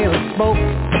trail of smoke.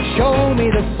 Show me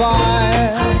the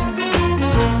fire.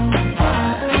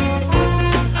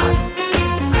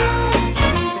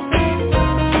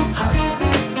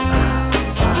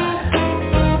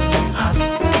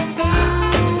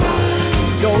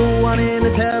 Go on in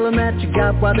and tell them that you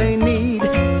got what they need.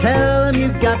 Tell them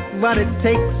you got what it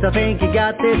takes. I think you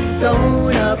got this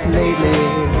sewn up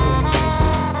lately.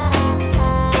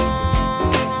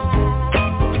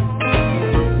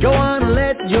 Go on and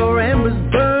let your embers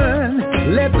burn.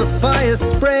 Let the fire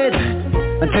spread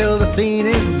until the scene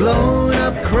is blown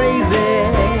up crazy.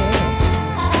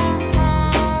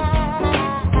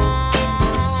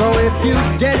 So if you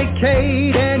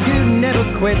dedicate and you never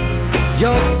quit,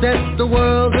 you'll set the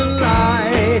world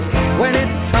alight. When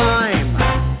it's time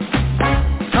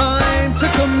to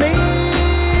commit,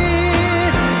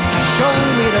 show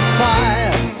me the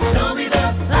fire. Show me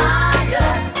the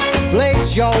fire.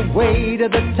 Blaze your way to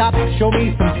the top, show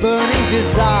me some burning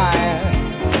desire.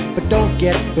 But don't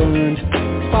get burned,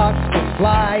 sparks will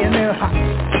fly and they're hot.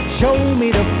 Show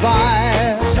me the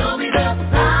fire. Show me the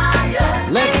fire.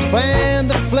 Let's fan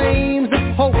the flames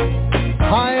of hope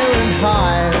higher and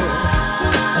higher.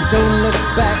 And don't look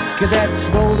back at that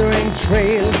smoldering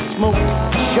trail of smoke.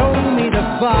 Show me the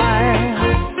fire.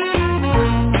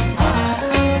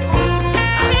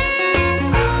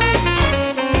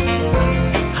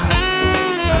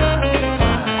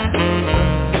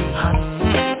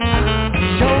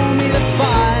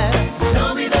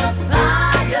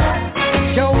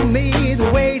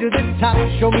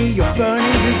 Show me your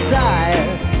burning desire.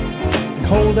 And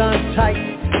hold on tight,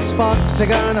 sparks are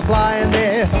gonna fly and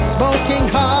they're smoking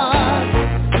hot.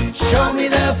 Show me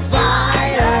the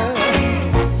fire.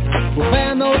 We'll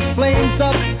fan those flames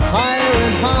up higher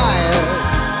and higher.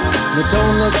 But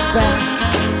don't look back.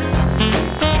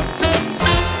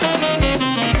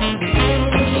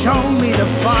 Show me the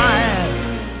fire.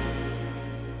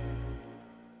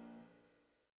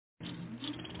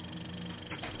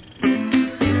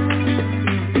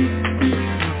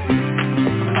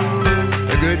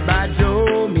 Goodbye,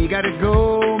 Joe, me gotta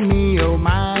go, me oh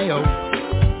my oh.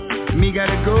 Me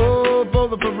gotta go for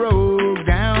the parole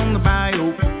down the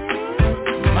bayou.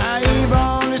 My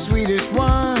Yvonne, the sweetest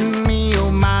one, me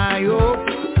oh my oh.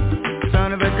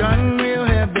 Son of a gun, we'll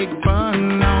have big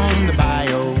fun on the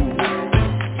bayou.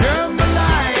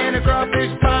 Jambalaya and a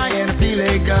crawfish pie and a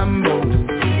filet gumbo.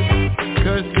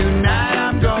 'Cause tonight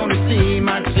I'm gonna see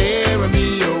my share of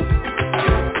me oh.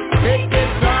 Take this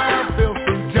car, fill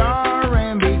from jar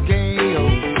and be gay oh.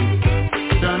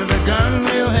 Son of a gun,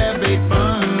 we'll have big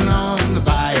fun on the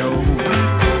bayou.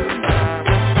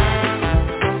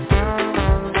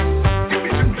 Give me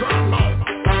some drama.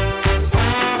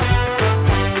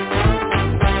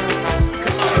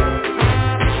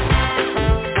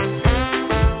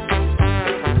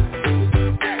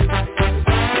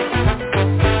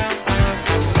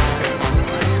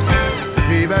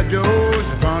 Troubadours,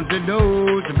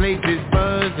 concertos, the place is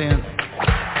buzzing.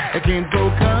 A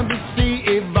kinfolk come to see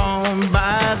Yvonne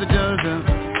by the dozen.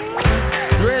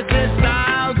 Dress in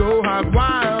style, go hog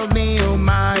wild, me oh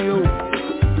my oh.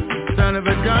 Son of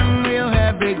a gun, we'll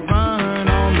have big fun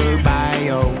on the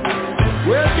bayou.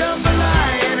 We'll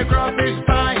jambalaya and a crawfish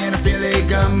pie and a filet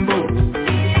gumbo.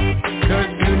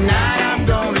 'Cause tonight I'm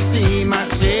gonna see my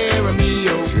share of me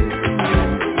oh.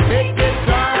 Take this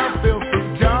car, fill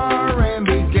from jar and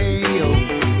be gay oh.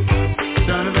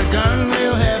 Son of a gun,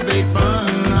 we'll have big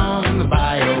fun on the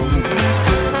bayou.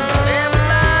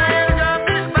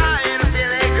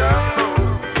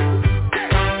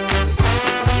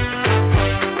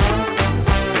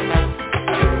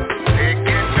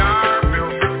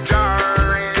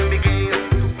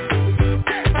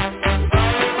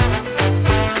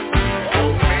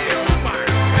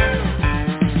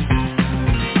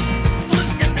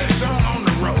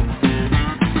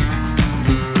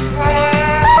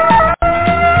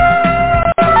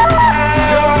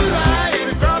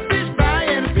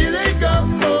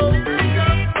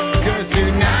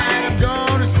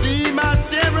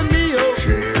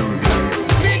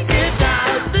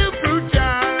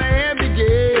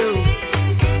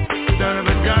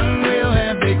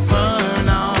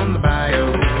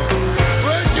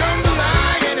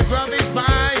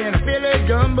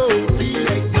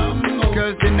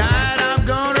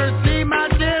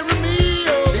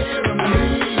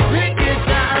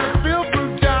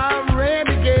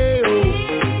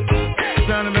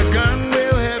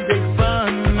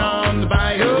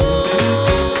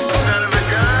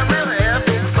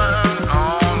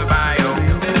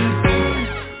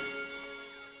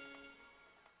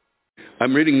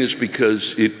 I'm reading this because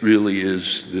it really is,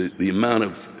 the amount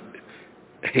of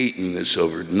hating this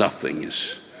over nothing is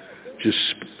just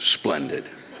splendid.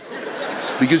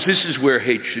 Because this is where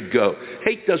hate should go.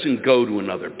 Hate doesn't go to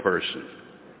another person,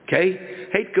 okay?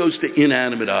 Hate goes to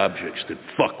inanimate objects that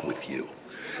fuck with you.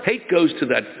 Hate goes to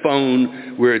that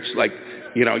phone where it's like,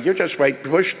 you know, you just write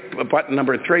push button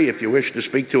number 3 if you wish to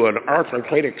speak to an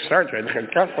orthopedic surgeon.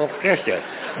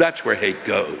 That's where hate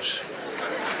goes.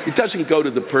 It doesn't go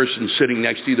to the person sitting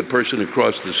next to you, the person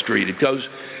across the street. It goes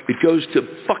to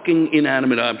fucking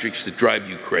inanimate objects that drive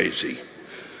you crazy.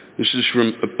 This is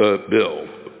from Bill.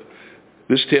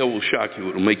 This tale will shock you.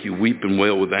 It will make you weep and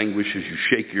wail with anguish as you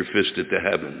shake your fist at the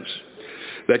heavens.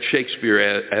 That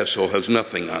Shakespeare asshole has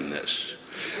nothing on this.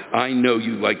 I know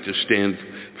you like to stand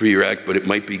for your act, but it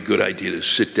might be a good idea to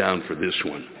sit down for this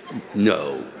one.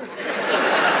 No.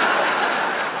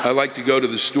 I like to go to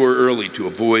the store early to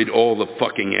avoid all the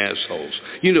fucking assholes.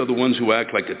 You know, the ones who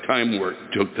act like a time warp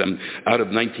took them out of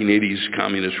 1980s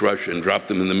communist Russia and dropped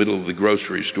them in the middle of the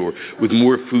grocery store with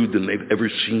more food than they've ever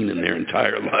seen in their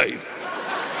entire life.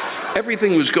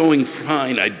 Everything was going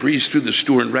fine. I'd breezed through the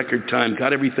store in record time,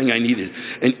 got everything I needed,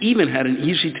 and even had an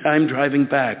easy time driving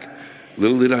back.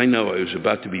 Little did I know I was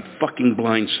about to be fucking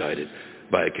blindsided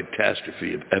by a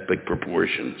catastrophe of epic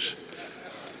proportions.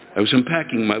 I was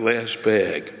unpacking my last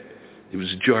bag. It was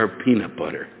a jar of peanut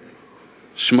butter.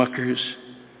 Smucker's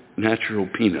natural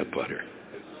peanut butter.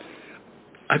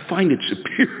 I find it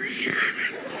superior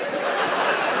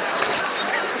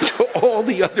to all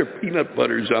the other peanut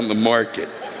butters on the market.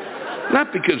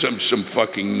 Not because I'm some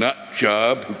fucking nut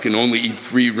job who can only eat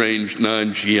free-range,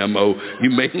 non-GMO,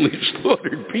 humanely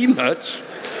slaughtered peanuts,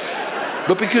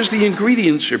 but because the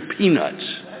ingredients are peanuts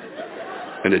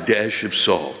and a dash of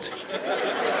salt.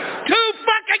 2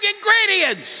 fucking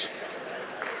ingredients!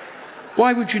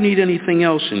 Why would you need anything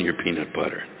else in your peanut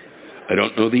butter? I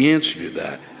don't know the answer to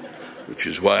that, which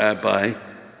is why I buy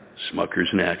Smucker's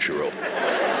Natural.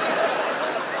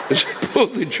 As I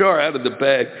pulled the jar out of the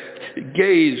bag to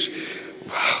gaze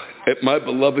at my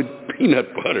beloved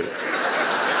peanut butter,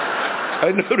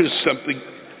 I noticed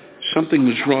something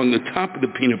was wrong. The top of the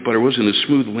peanut butter wasn't a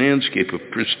smooth landscape of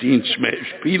pristine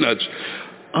smashed peanuts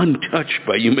untouched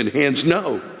by human hands.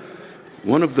 No.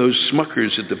 One of those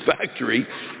Smuckers at the factory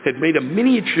had made a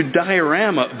miniature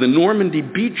diorama of the Normandy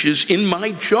beaches in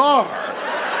my jar,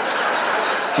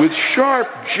 with sharp,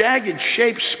 jagged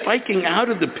shapes spiking out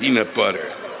of the peanut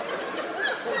butter.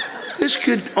 This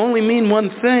could only mean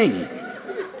one thing.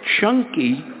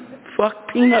 Chunky fuck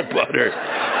peanut butter.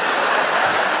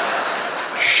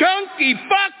 Chunky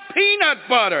fuck peanut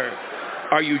butter!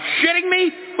 Are you shitting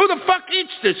me? Who the fuck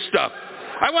eats this stuff?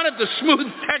 I wanted the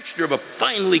smooth texture of a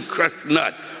finely crushed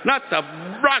nut, not the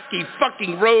rocky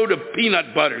fucking road of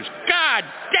peanut butters. God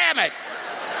damn it!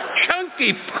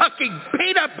 Chunky fucking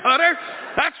peanut butter?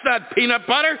 That's not peanut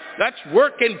butter. That's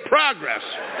work in progress.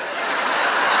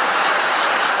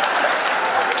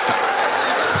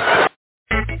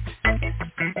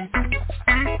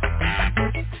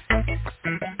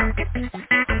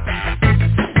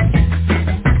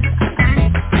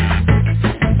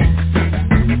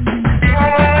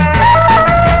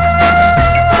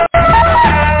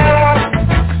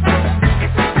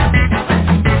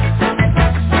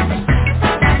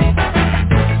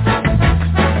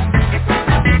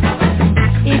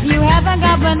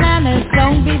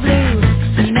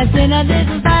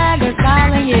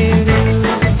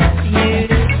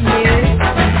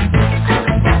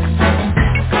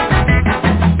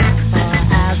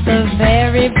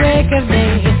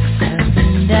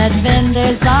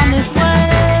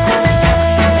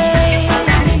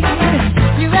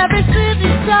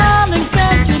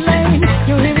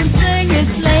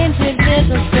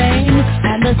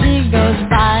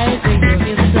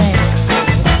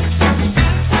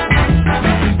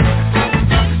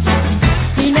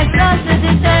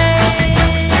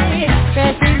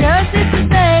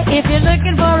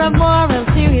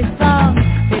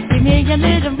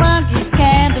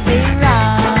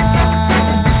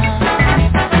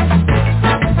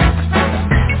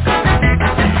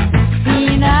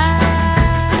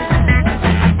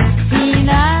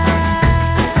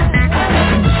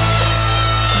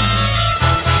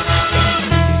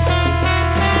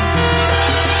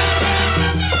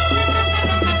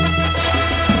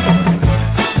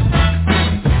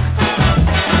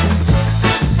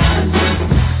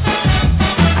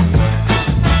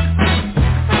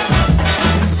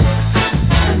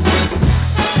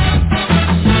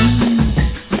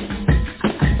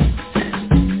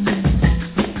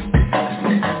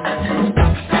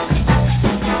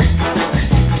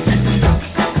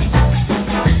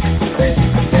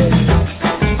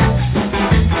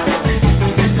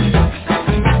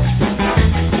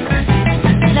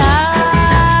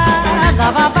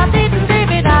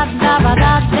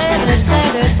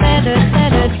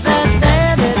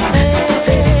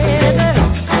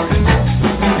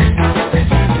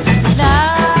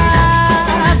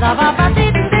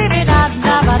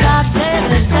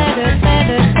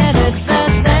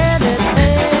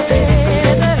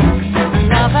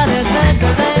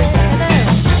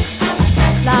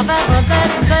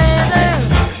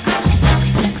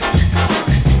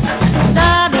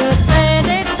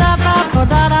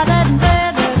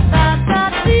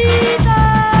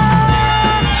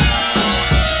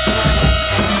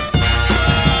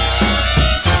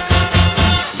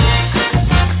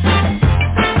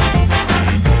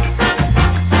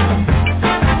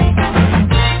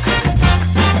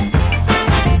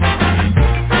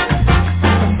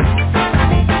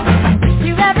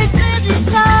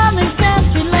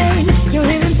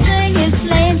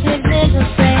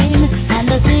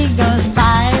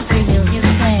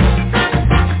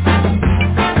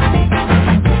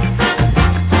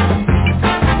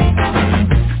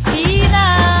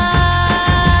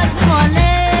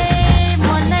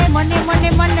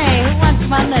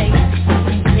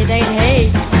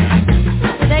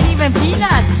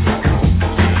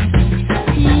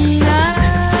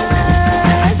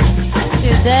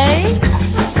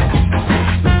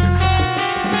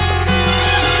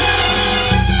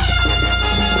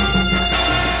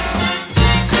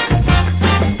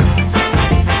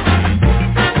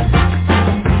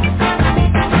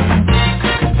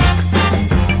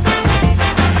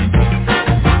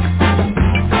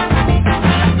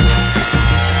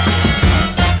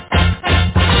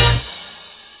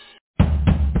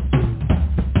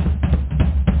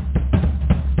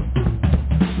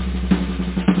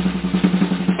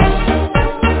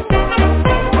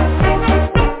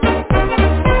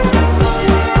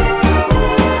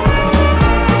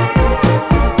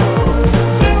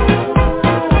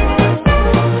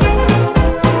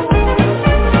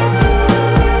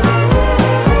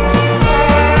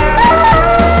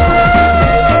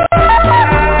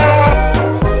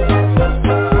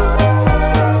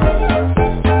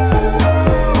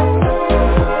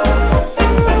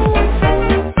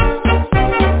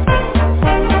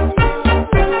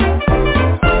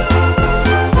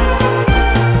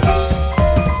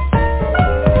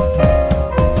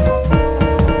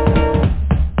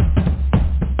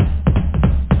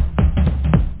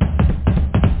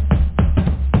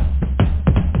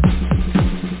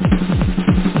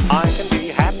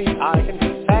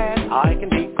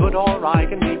 or I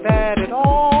can be bad. It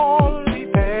all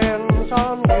depends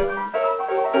on you.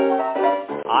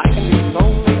 I can be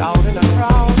lonely out in a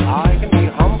crowd. I can be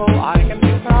humble. I can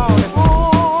be proud. It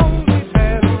all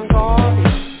depends on you.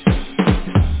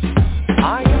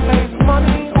 I can save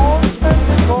money or spend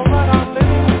it so that I'm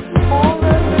living. Or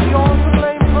rent it yours to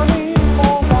blame money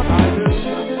for what I do.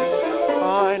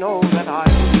 I know that I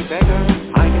can be beggar.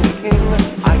 I can be king.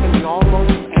 I can be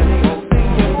almost any old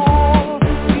thing. It all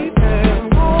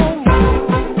depends on you.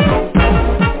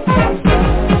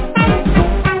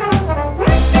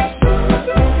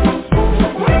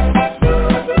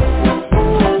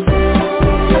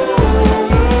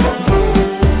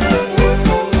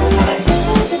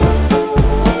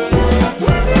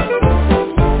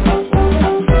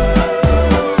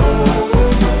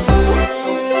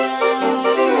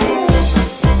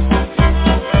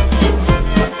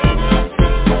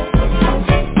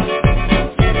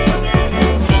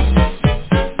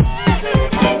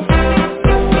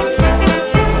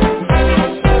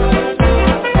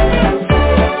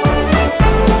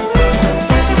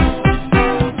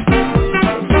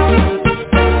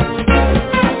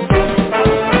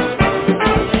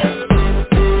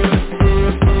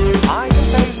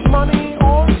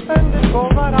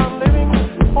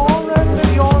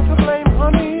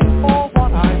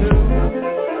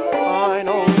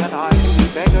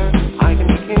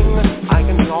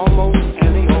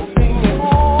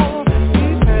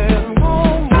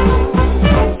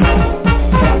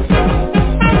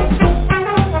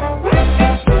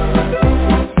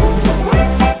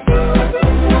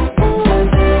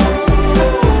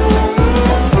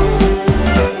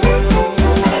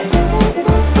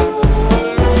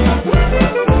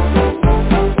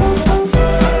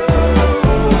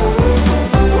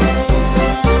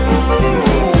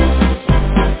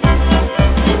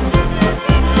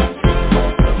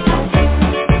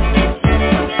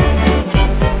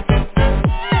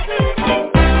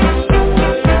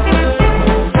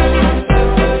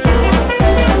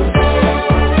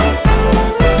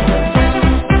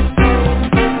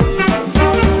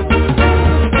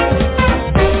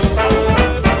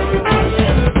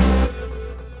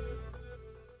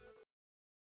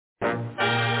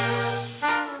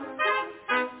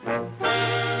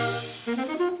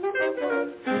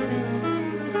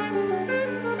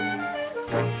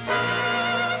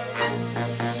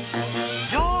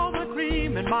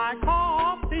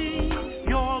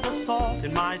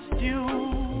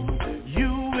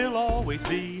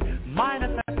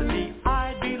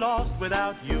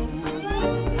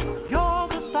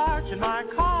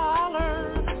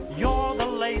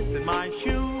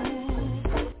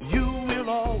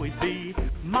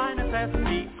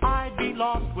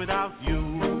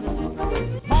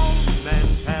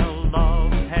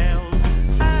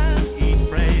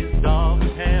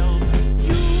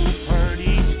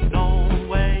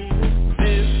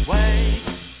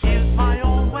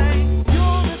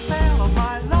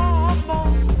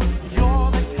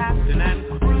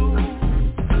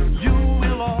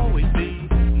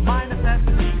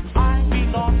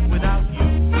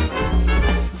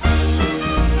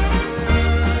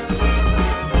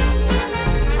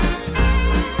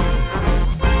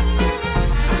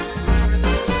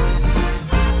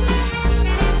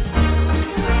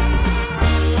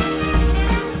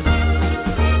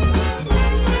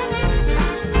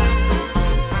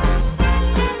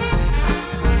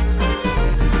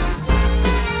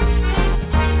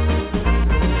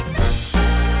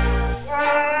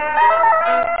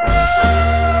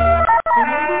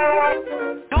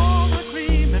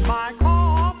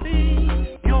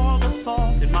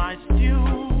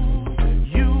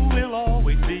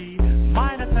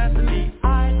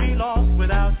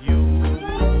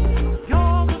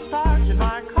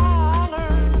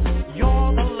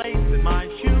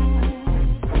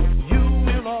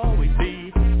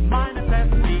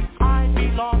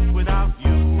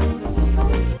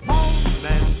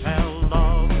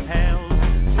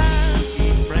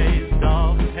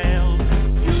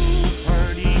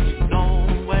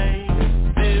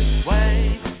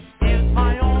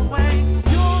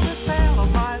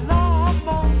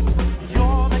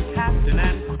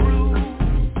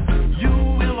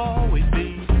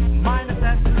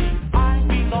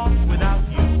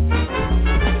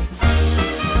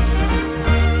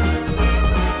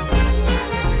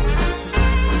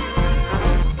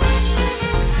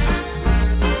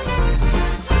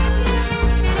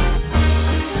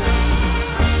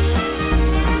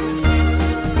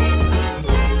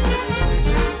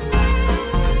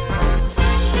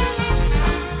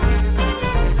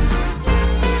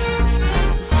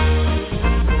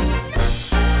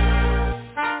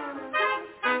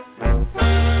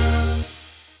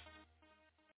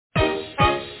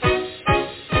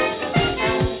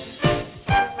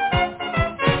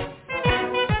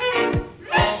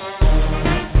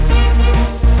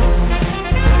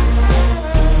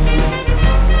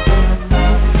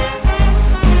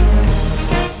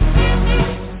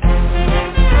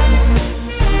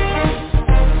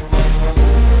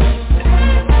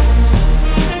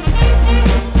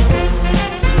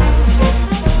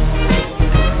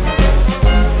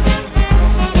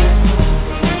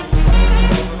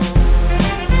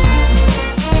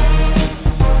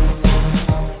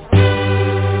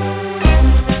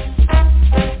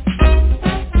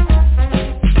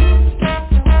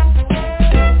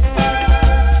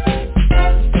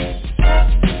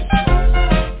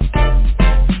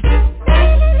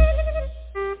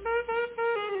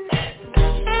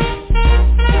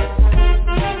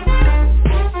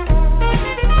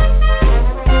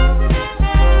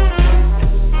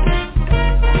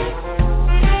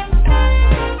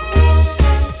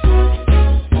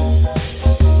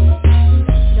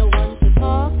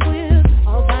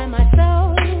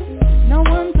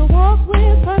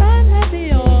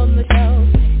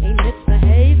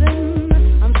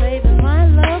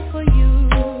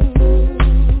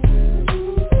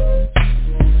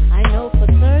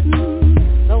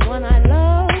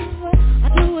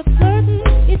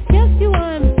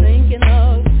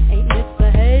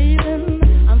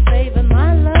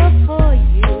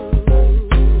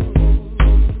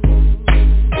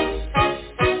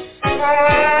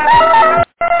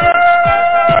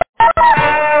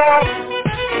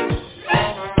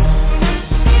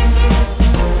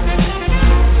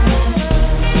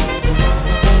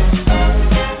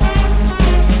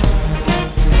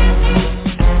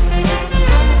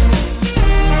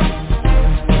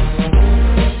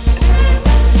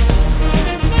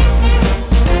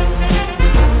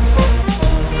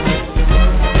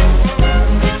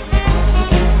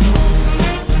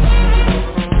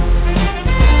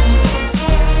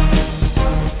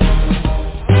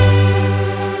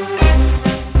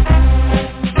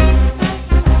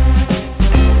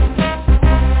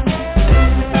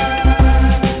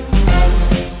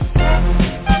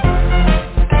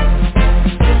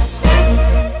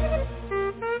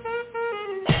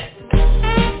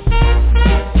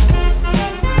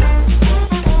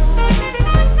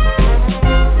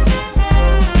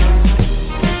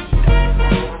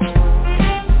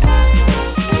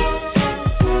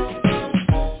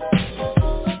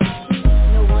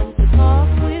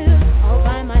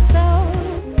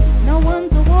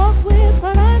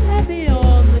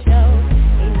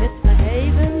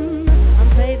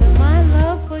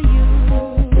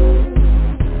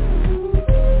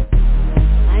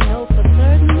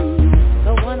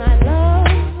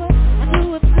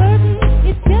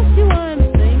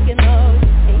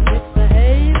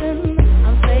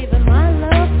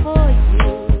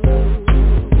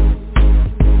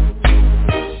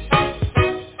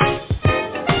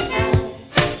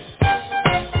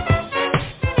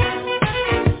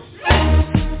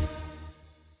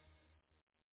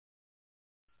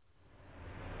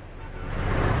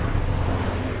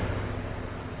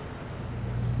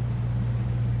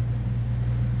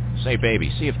 Say,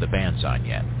 baby, see if the band's on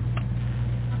yet.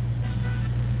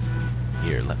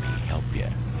 Here, let me help you.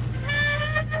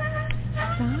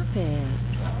 Stop it.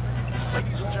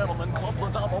 Ladies and gentlemen, Club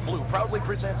Ladamo Blue proudly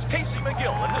presents Casey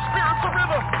McGill and the Spirits of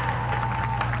Rhythm.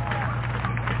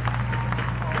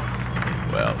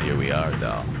 Well, here we are,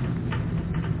 doll.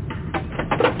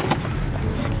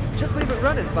 Just leave it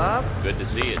running, Bob. Good to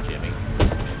see you, Jimmy.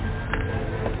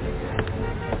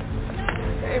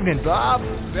 Evening, Bob.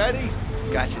 Ready?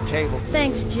 Got your table.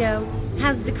 Thanks, Joe.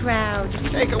 How's the crowd?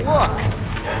 Take a look.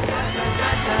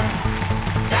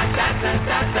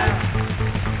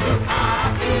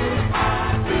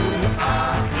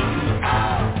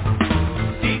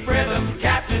 Deep rhythm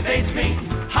captivates me.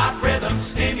 Hot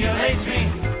rhythm stimulates me.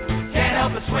 Can't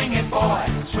help but swing it, boy.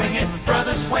 Swing it,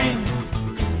 brother, swing.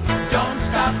 Don't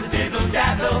stop the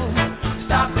diddle-daddle.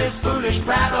 Stop this foolish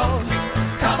prattle.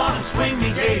 Come on and swing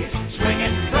me, gate. Swing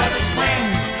it, brother,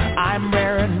 swing. I'm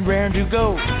raring to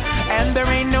go, and there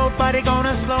ain't nobody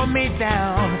gonna slow me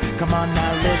down. Come on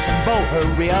now, listen, Bo,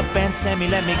 hurry up and send me,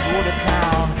 let me go to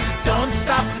town. Don't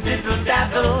stop the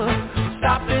diddle-daddle.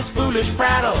 Stop this foolish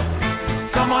prattle.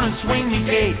 Come on and swing me,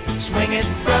 gate. Swing it,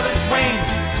 brother, swing.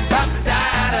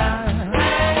 Rock-a-da-da.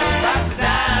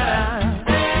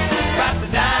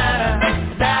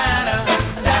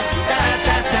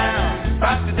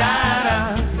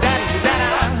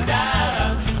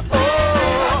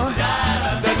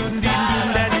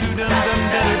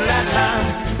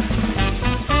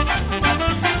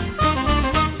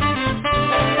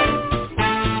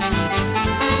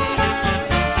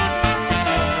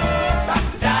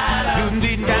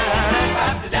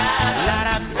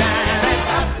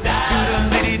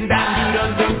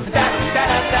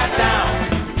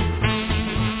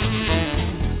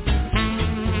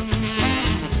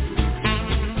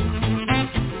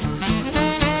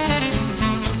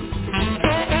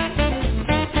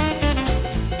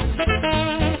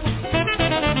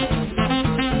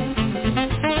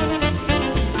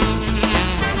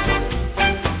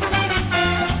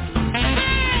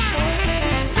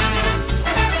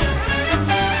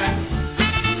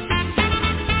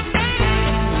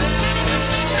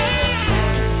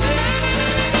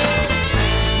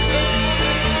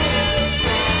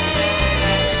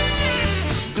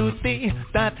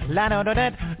 La da da da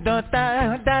da da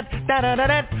da da da da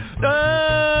da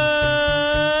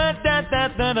da da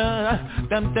da da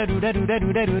dum da do da do da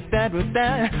do da do da do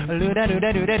da lu da do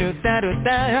da do da do da do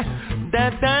da da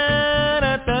da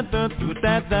da da do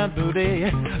da da do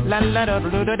de la la da do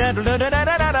da da do da da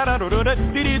da da da do da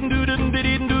din do din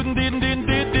din do din din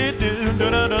din do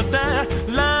da da da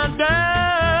la da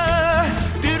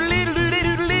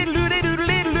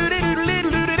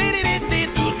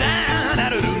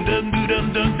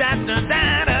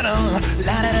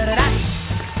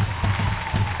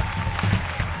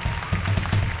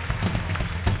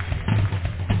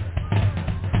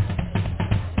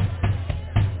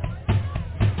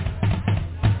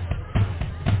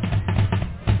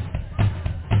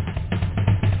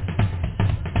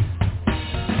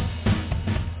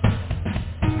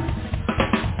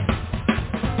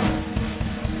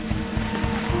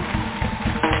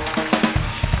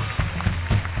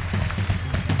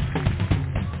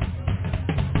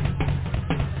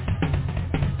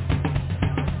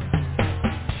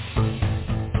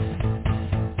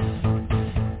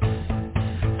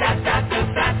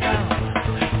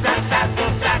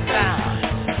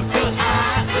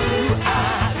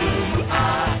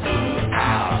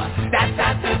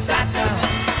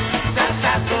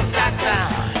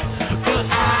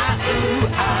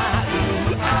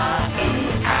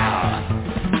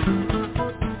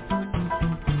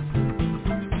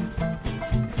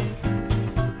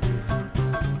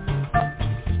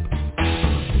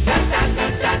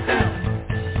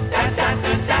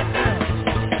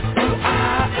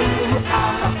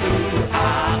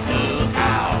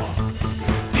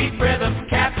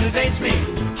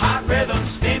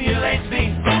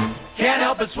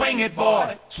Swing it,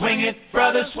 boy. Swing it,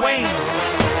 brother, swing.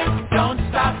 Don't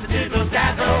stop the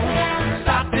diddle-daddle.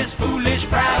 Stop this foolish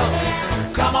prattle.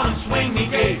 Come on and swing me,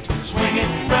 gate. Swing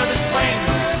it, brother, swing.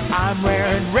 I'm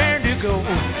raring to go,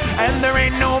 and there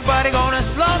ain't nobody gonna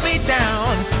slow me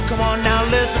down. Come on now,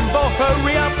 listen, Bo,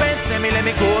 hurry up and send me, let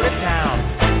me go to town.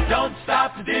 Don't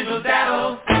stop the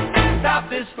diddle-daddle. Stop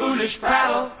this foolish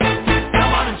prattle.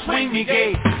 Come on and swing me,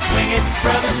 gate. Swing it,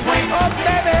 brother, swing. Oh,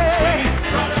 baby. Swing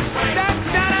it, brother, swing.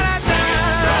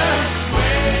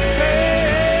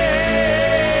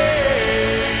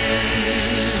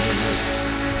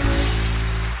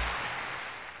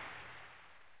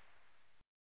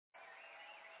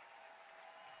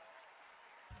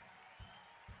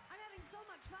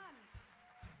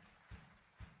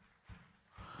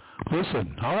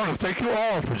 Listen, I want to thank you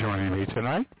all for joining me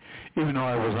tonight, even though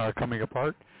I was not coming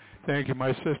apart. Thank you,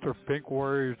 my sister, Pink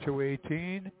Warrior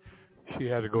 218. She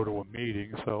had to go to a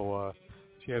meeting, so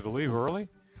she had to leave early.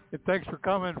 And thanks for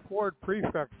coming, Ford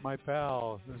Prefect, my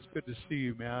pal. It's good to see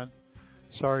you, man.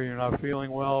 Sorry you're not feeling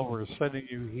well. We're sending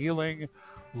you healing,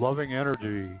 loving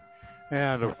energy.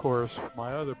 And, of course,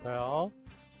 my other pal,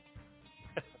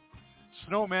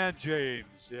 Snowman James.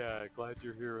 Yeah, glad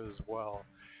you're here as well.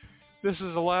 This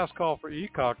is the last call for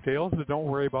e-cocktails, so don't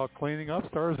worry about cleaning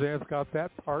up. Starzan's got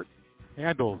that part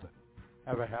handled.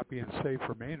 Have a happy and safe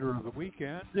remainder of the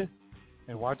weekend,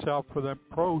 and watch out for them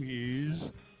pro-hees.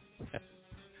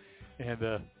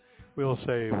 And we'll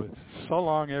say so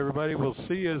long, everybody. We'll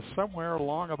see you somewhere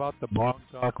along about the Blog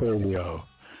Talk Radio.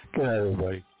 Good night,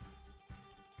 everybody.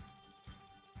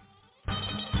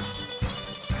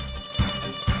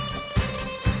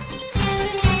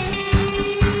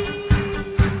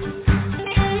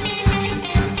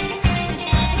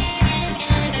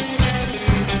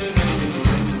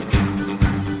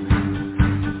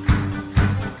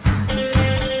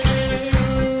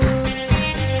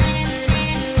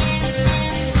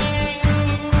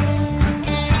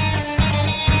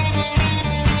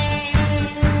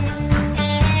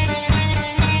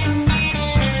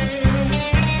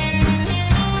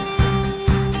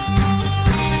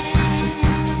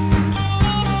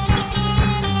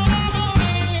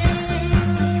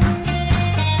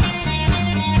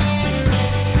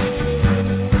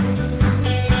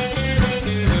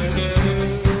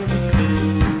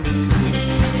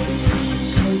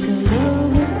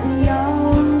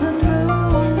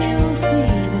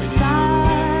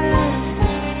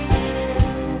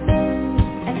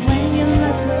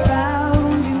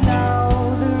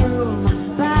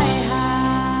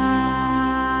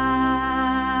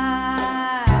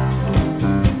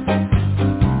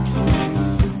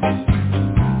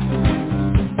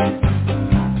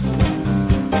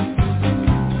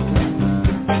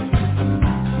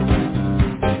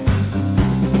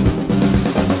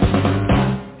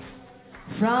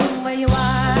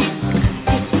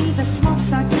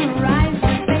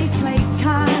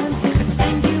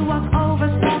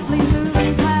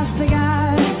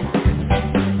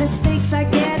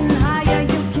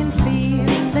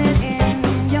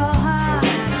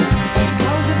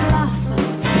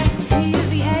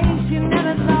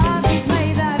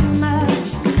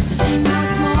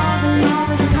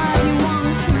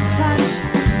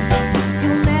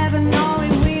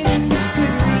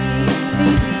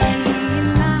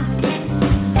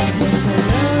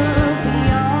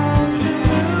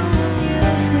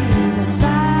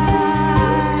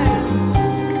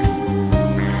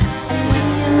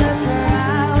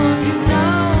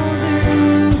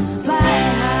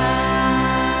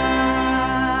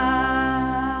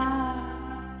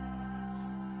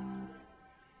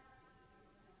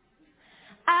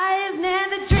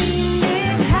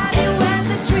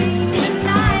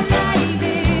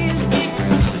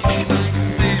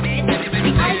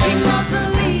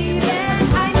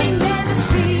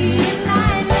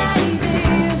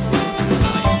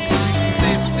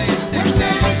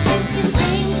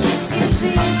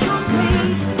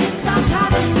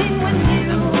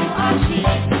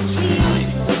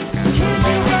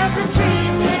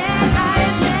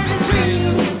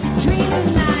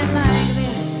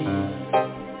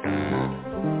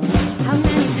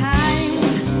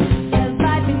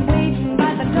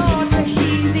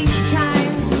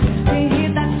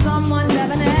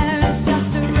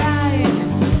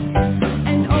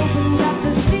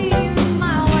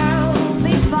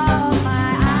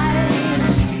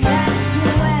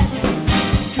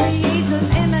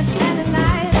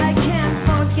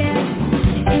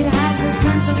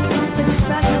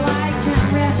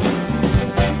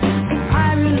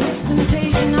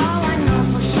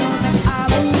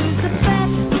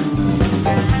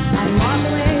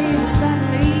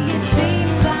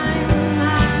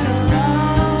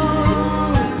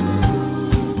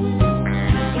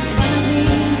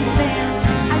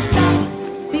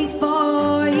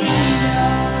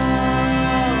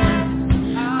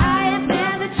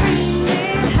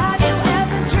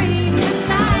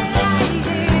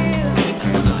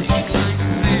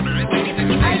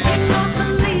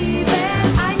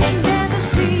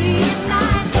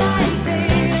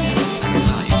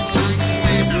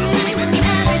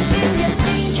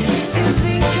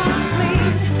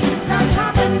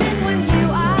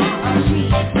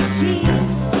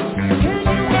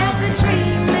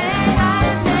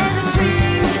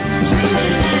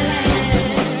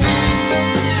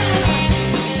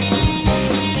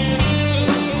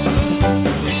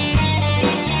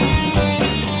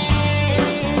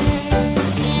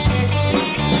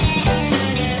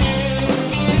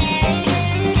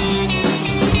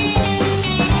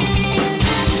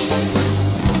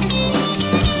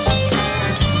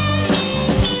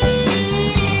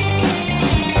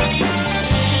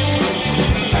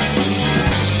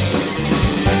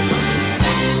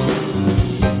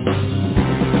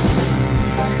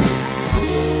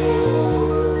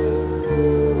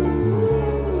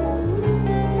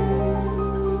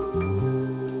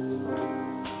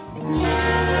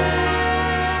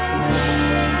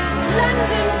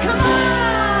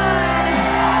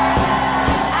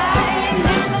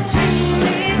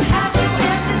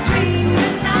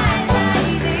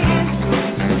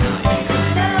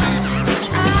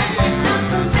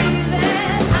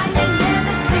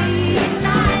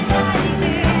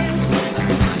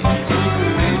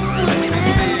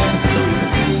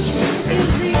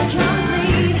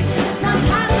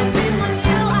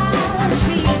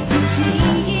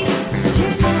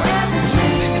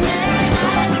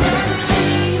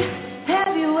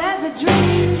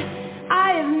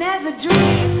 never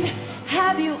dreamed?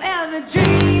 Have you ever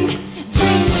dreamed?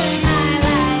 Dreamed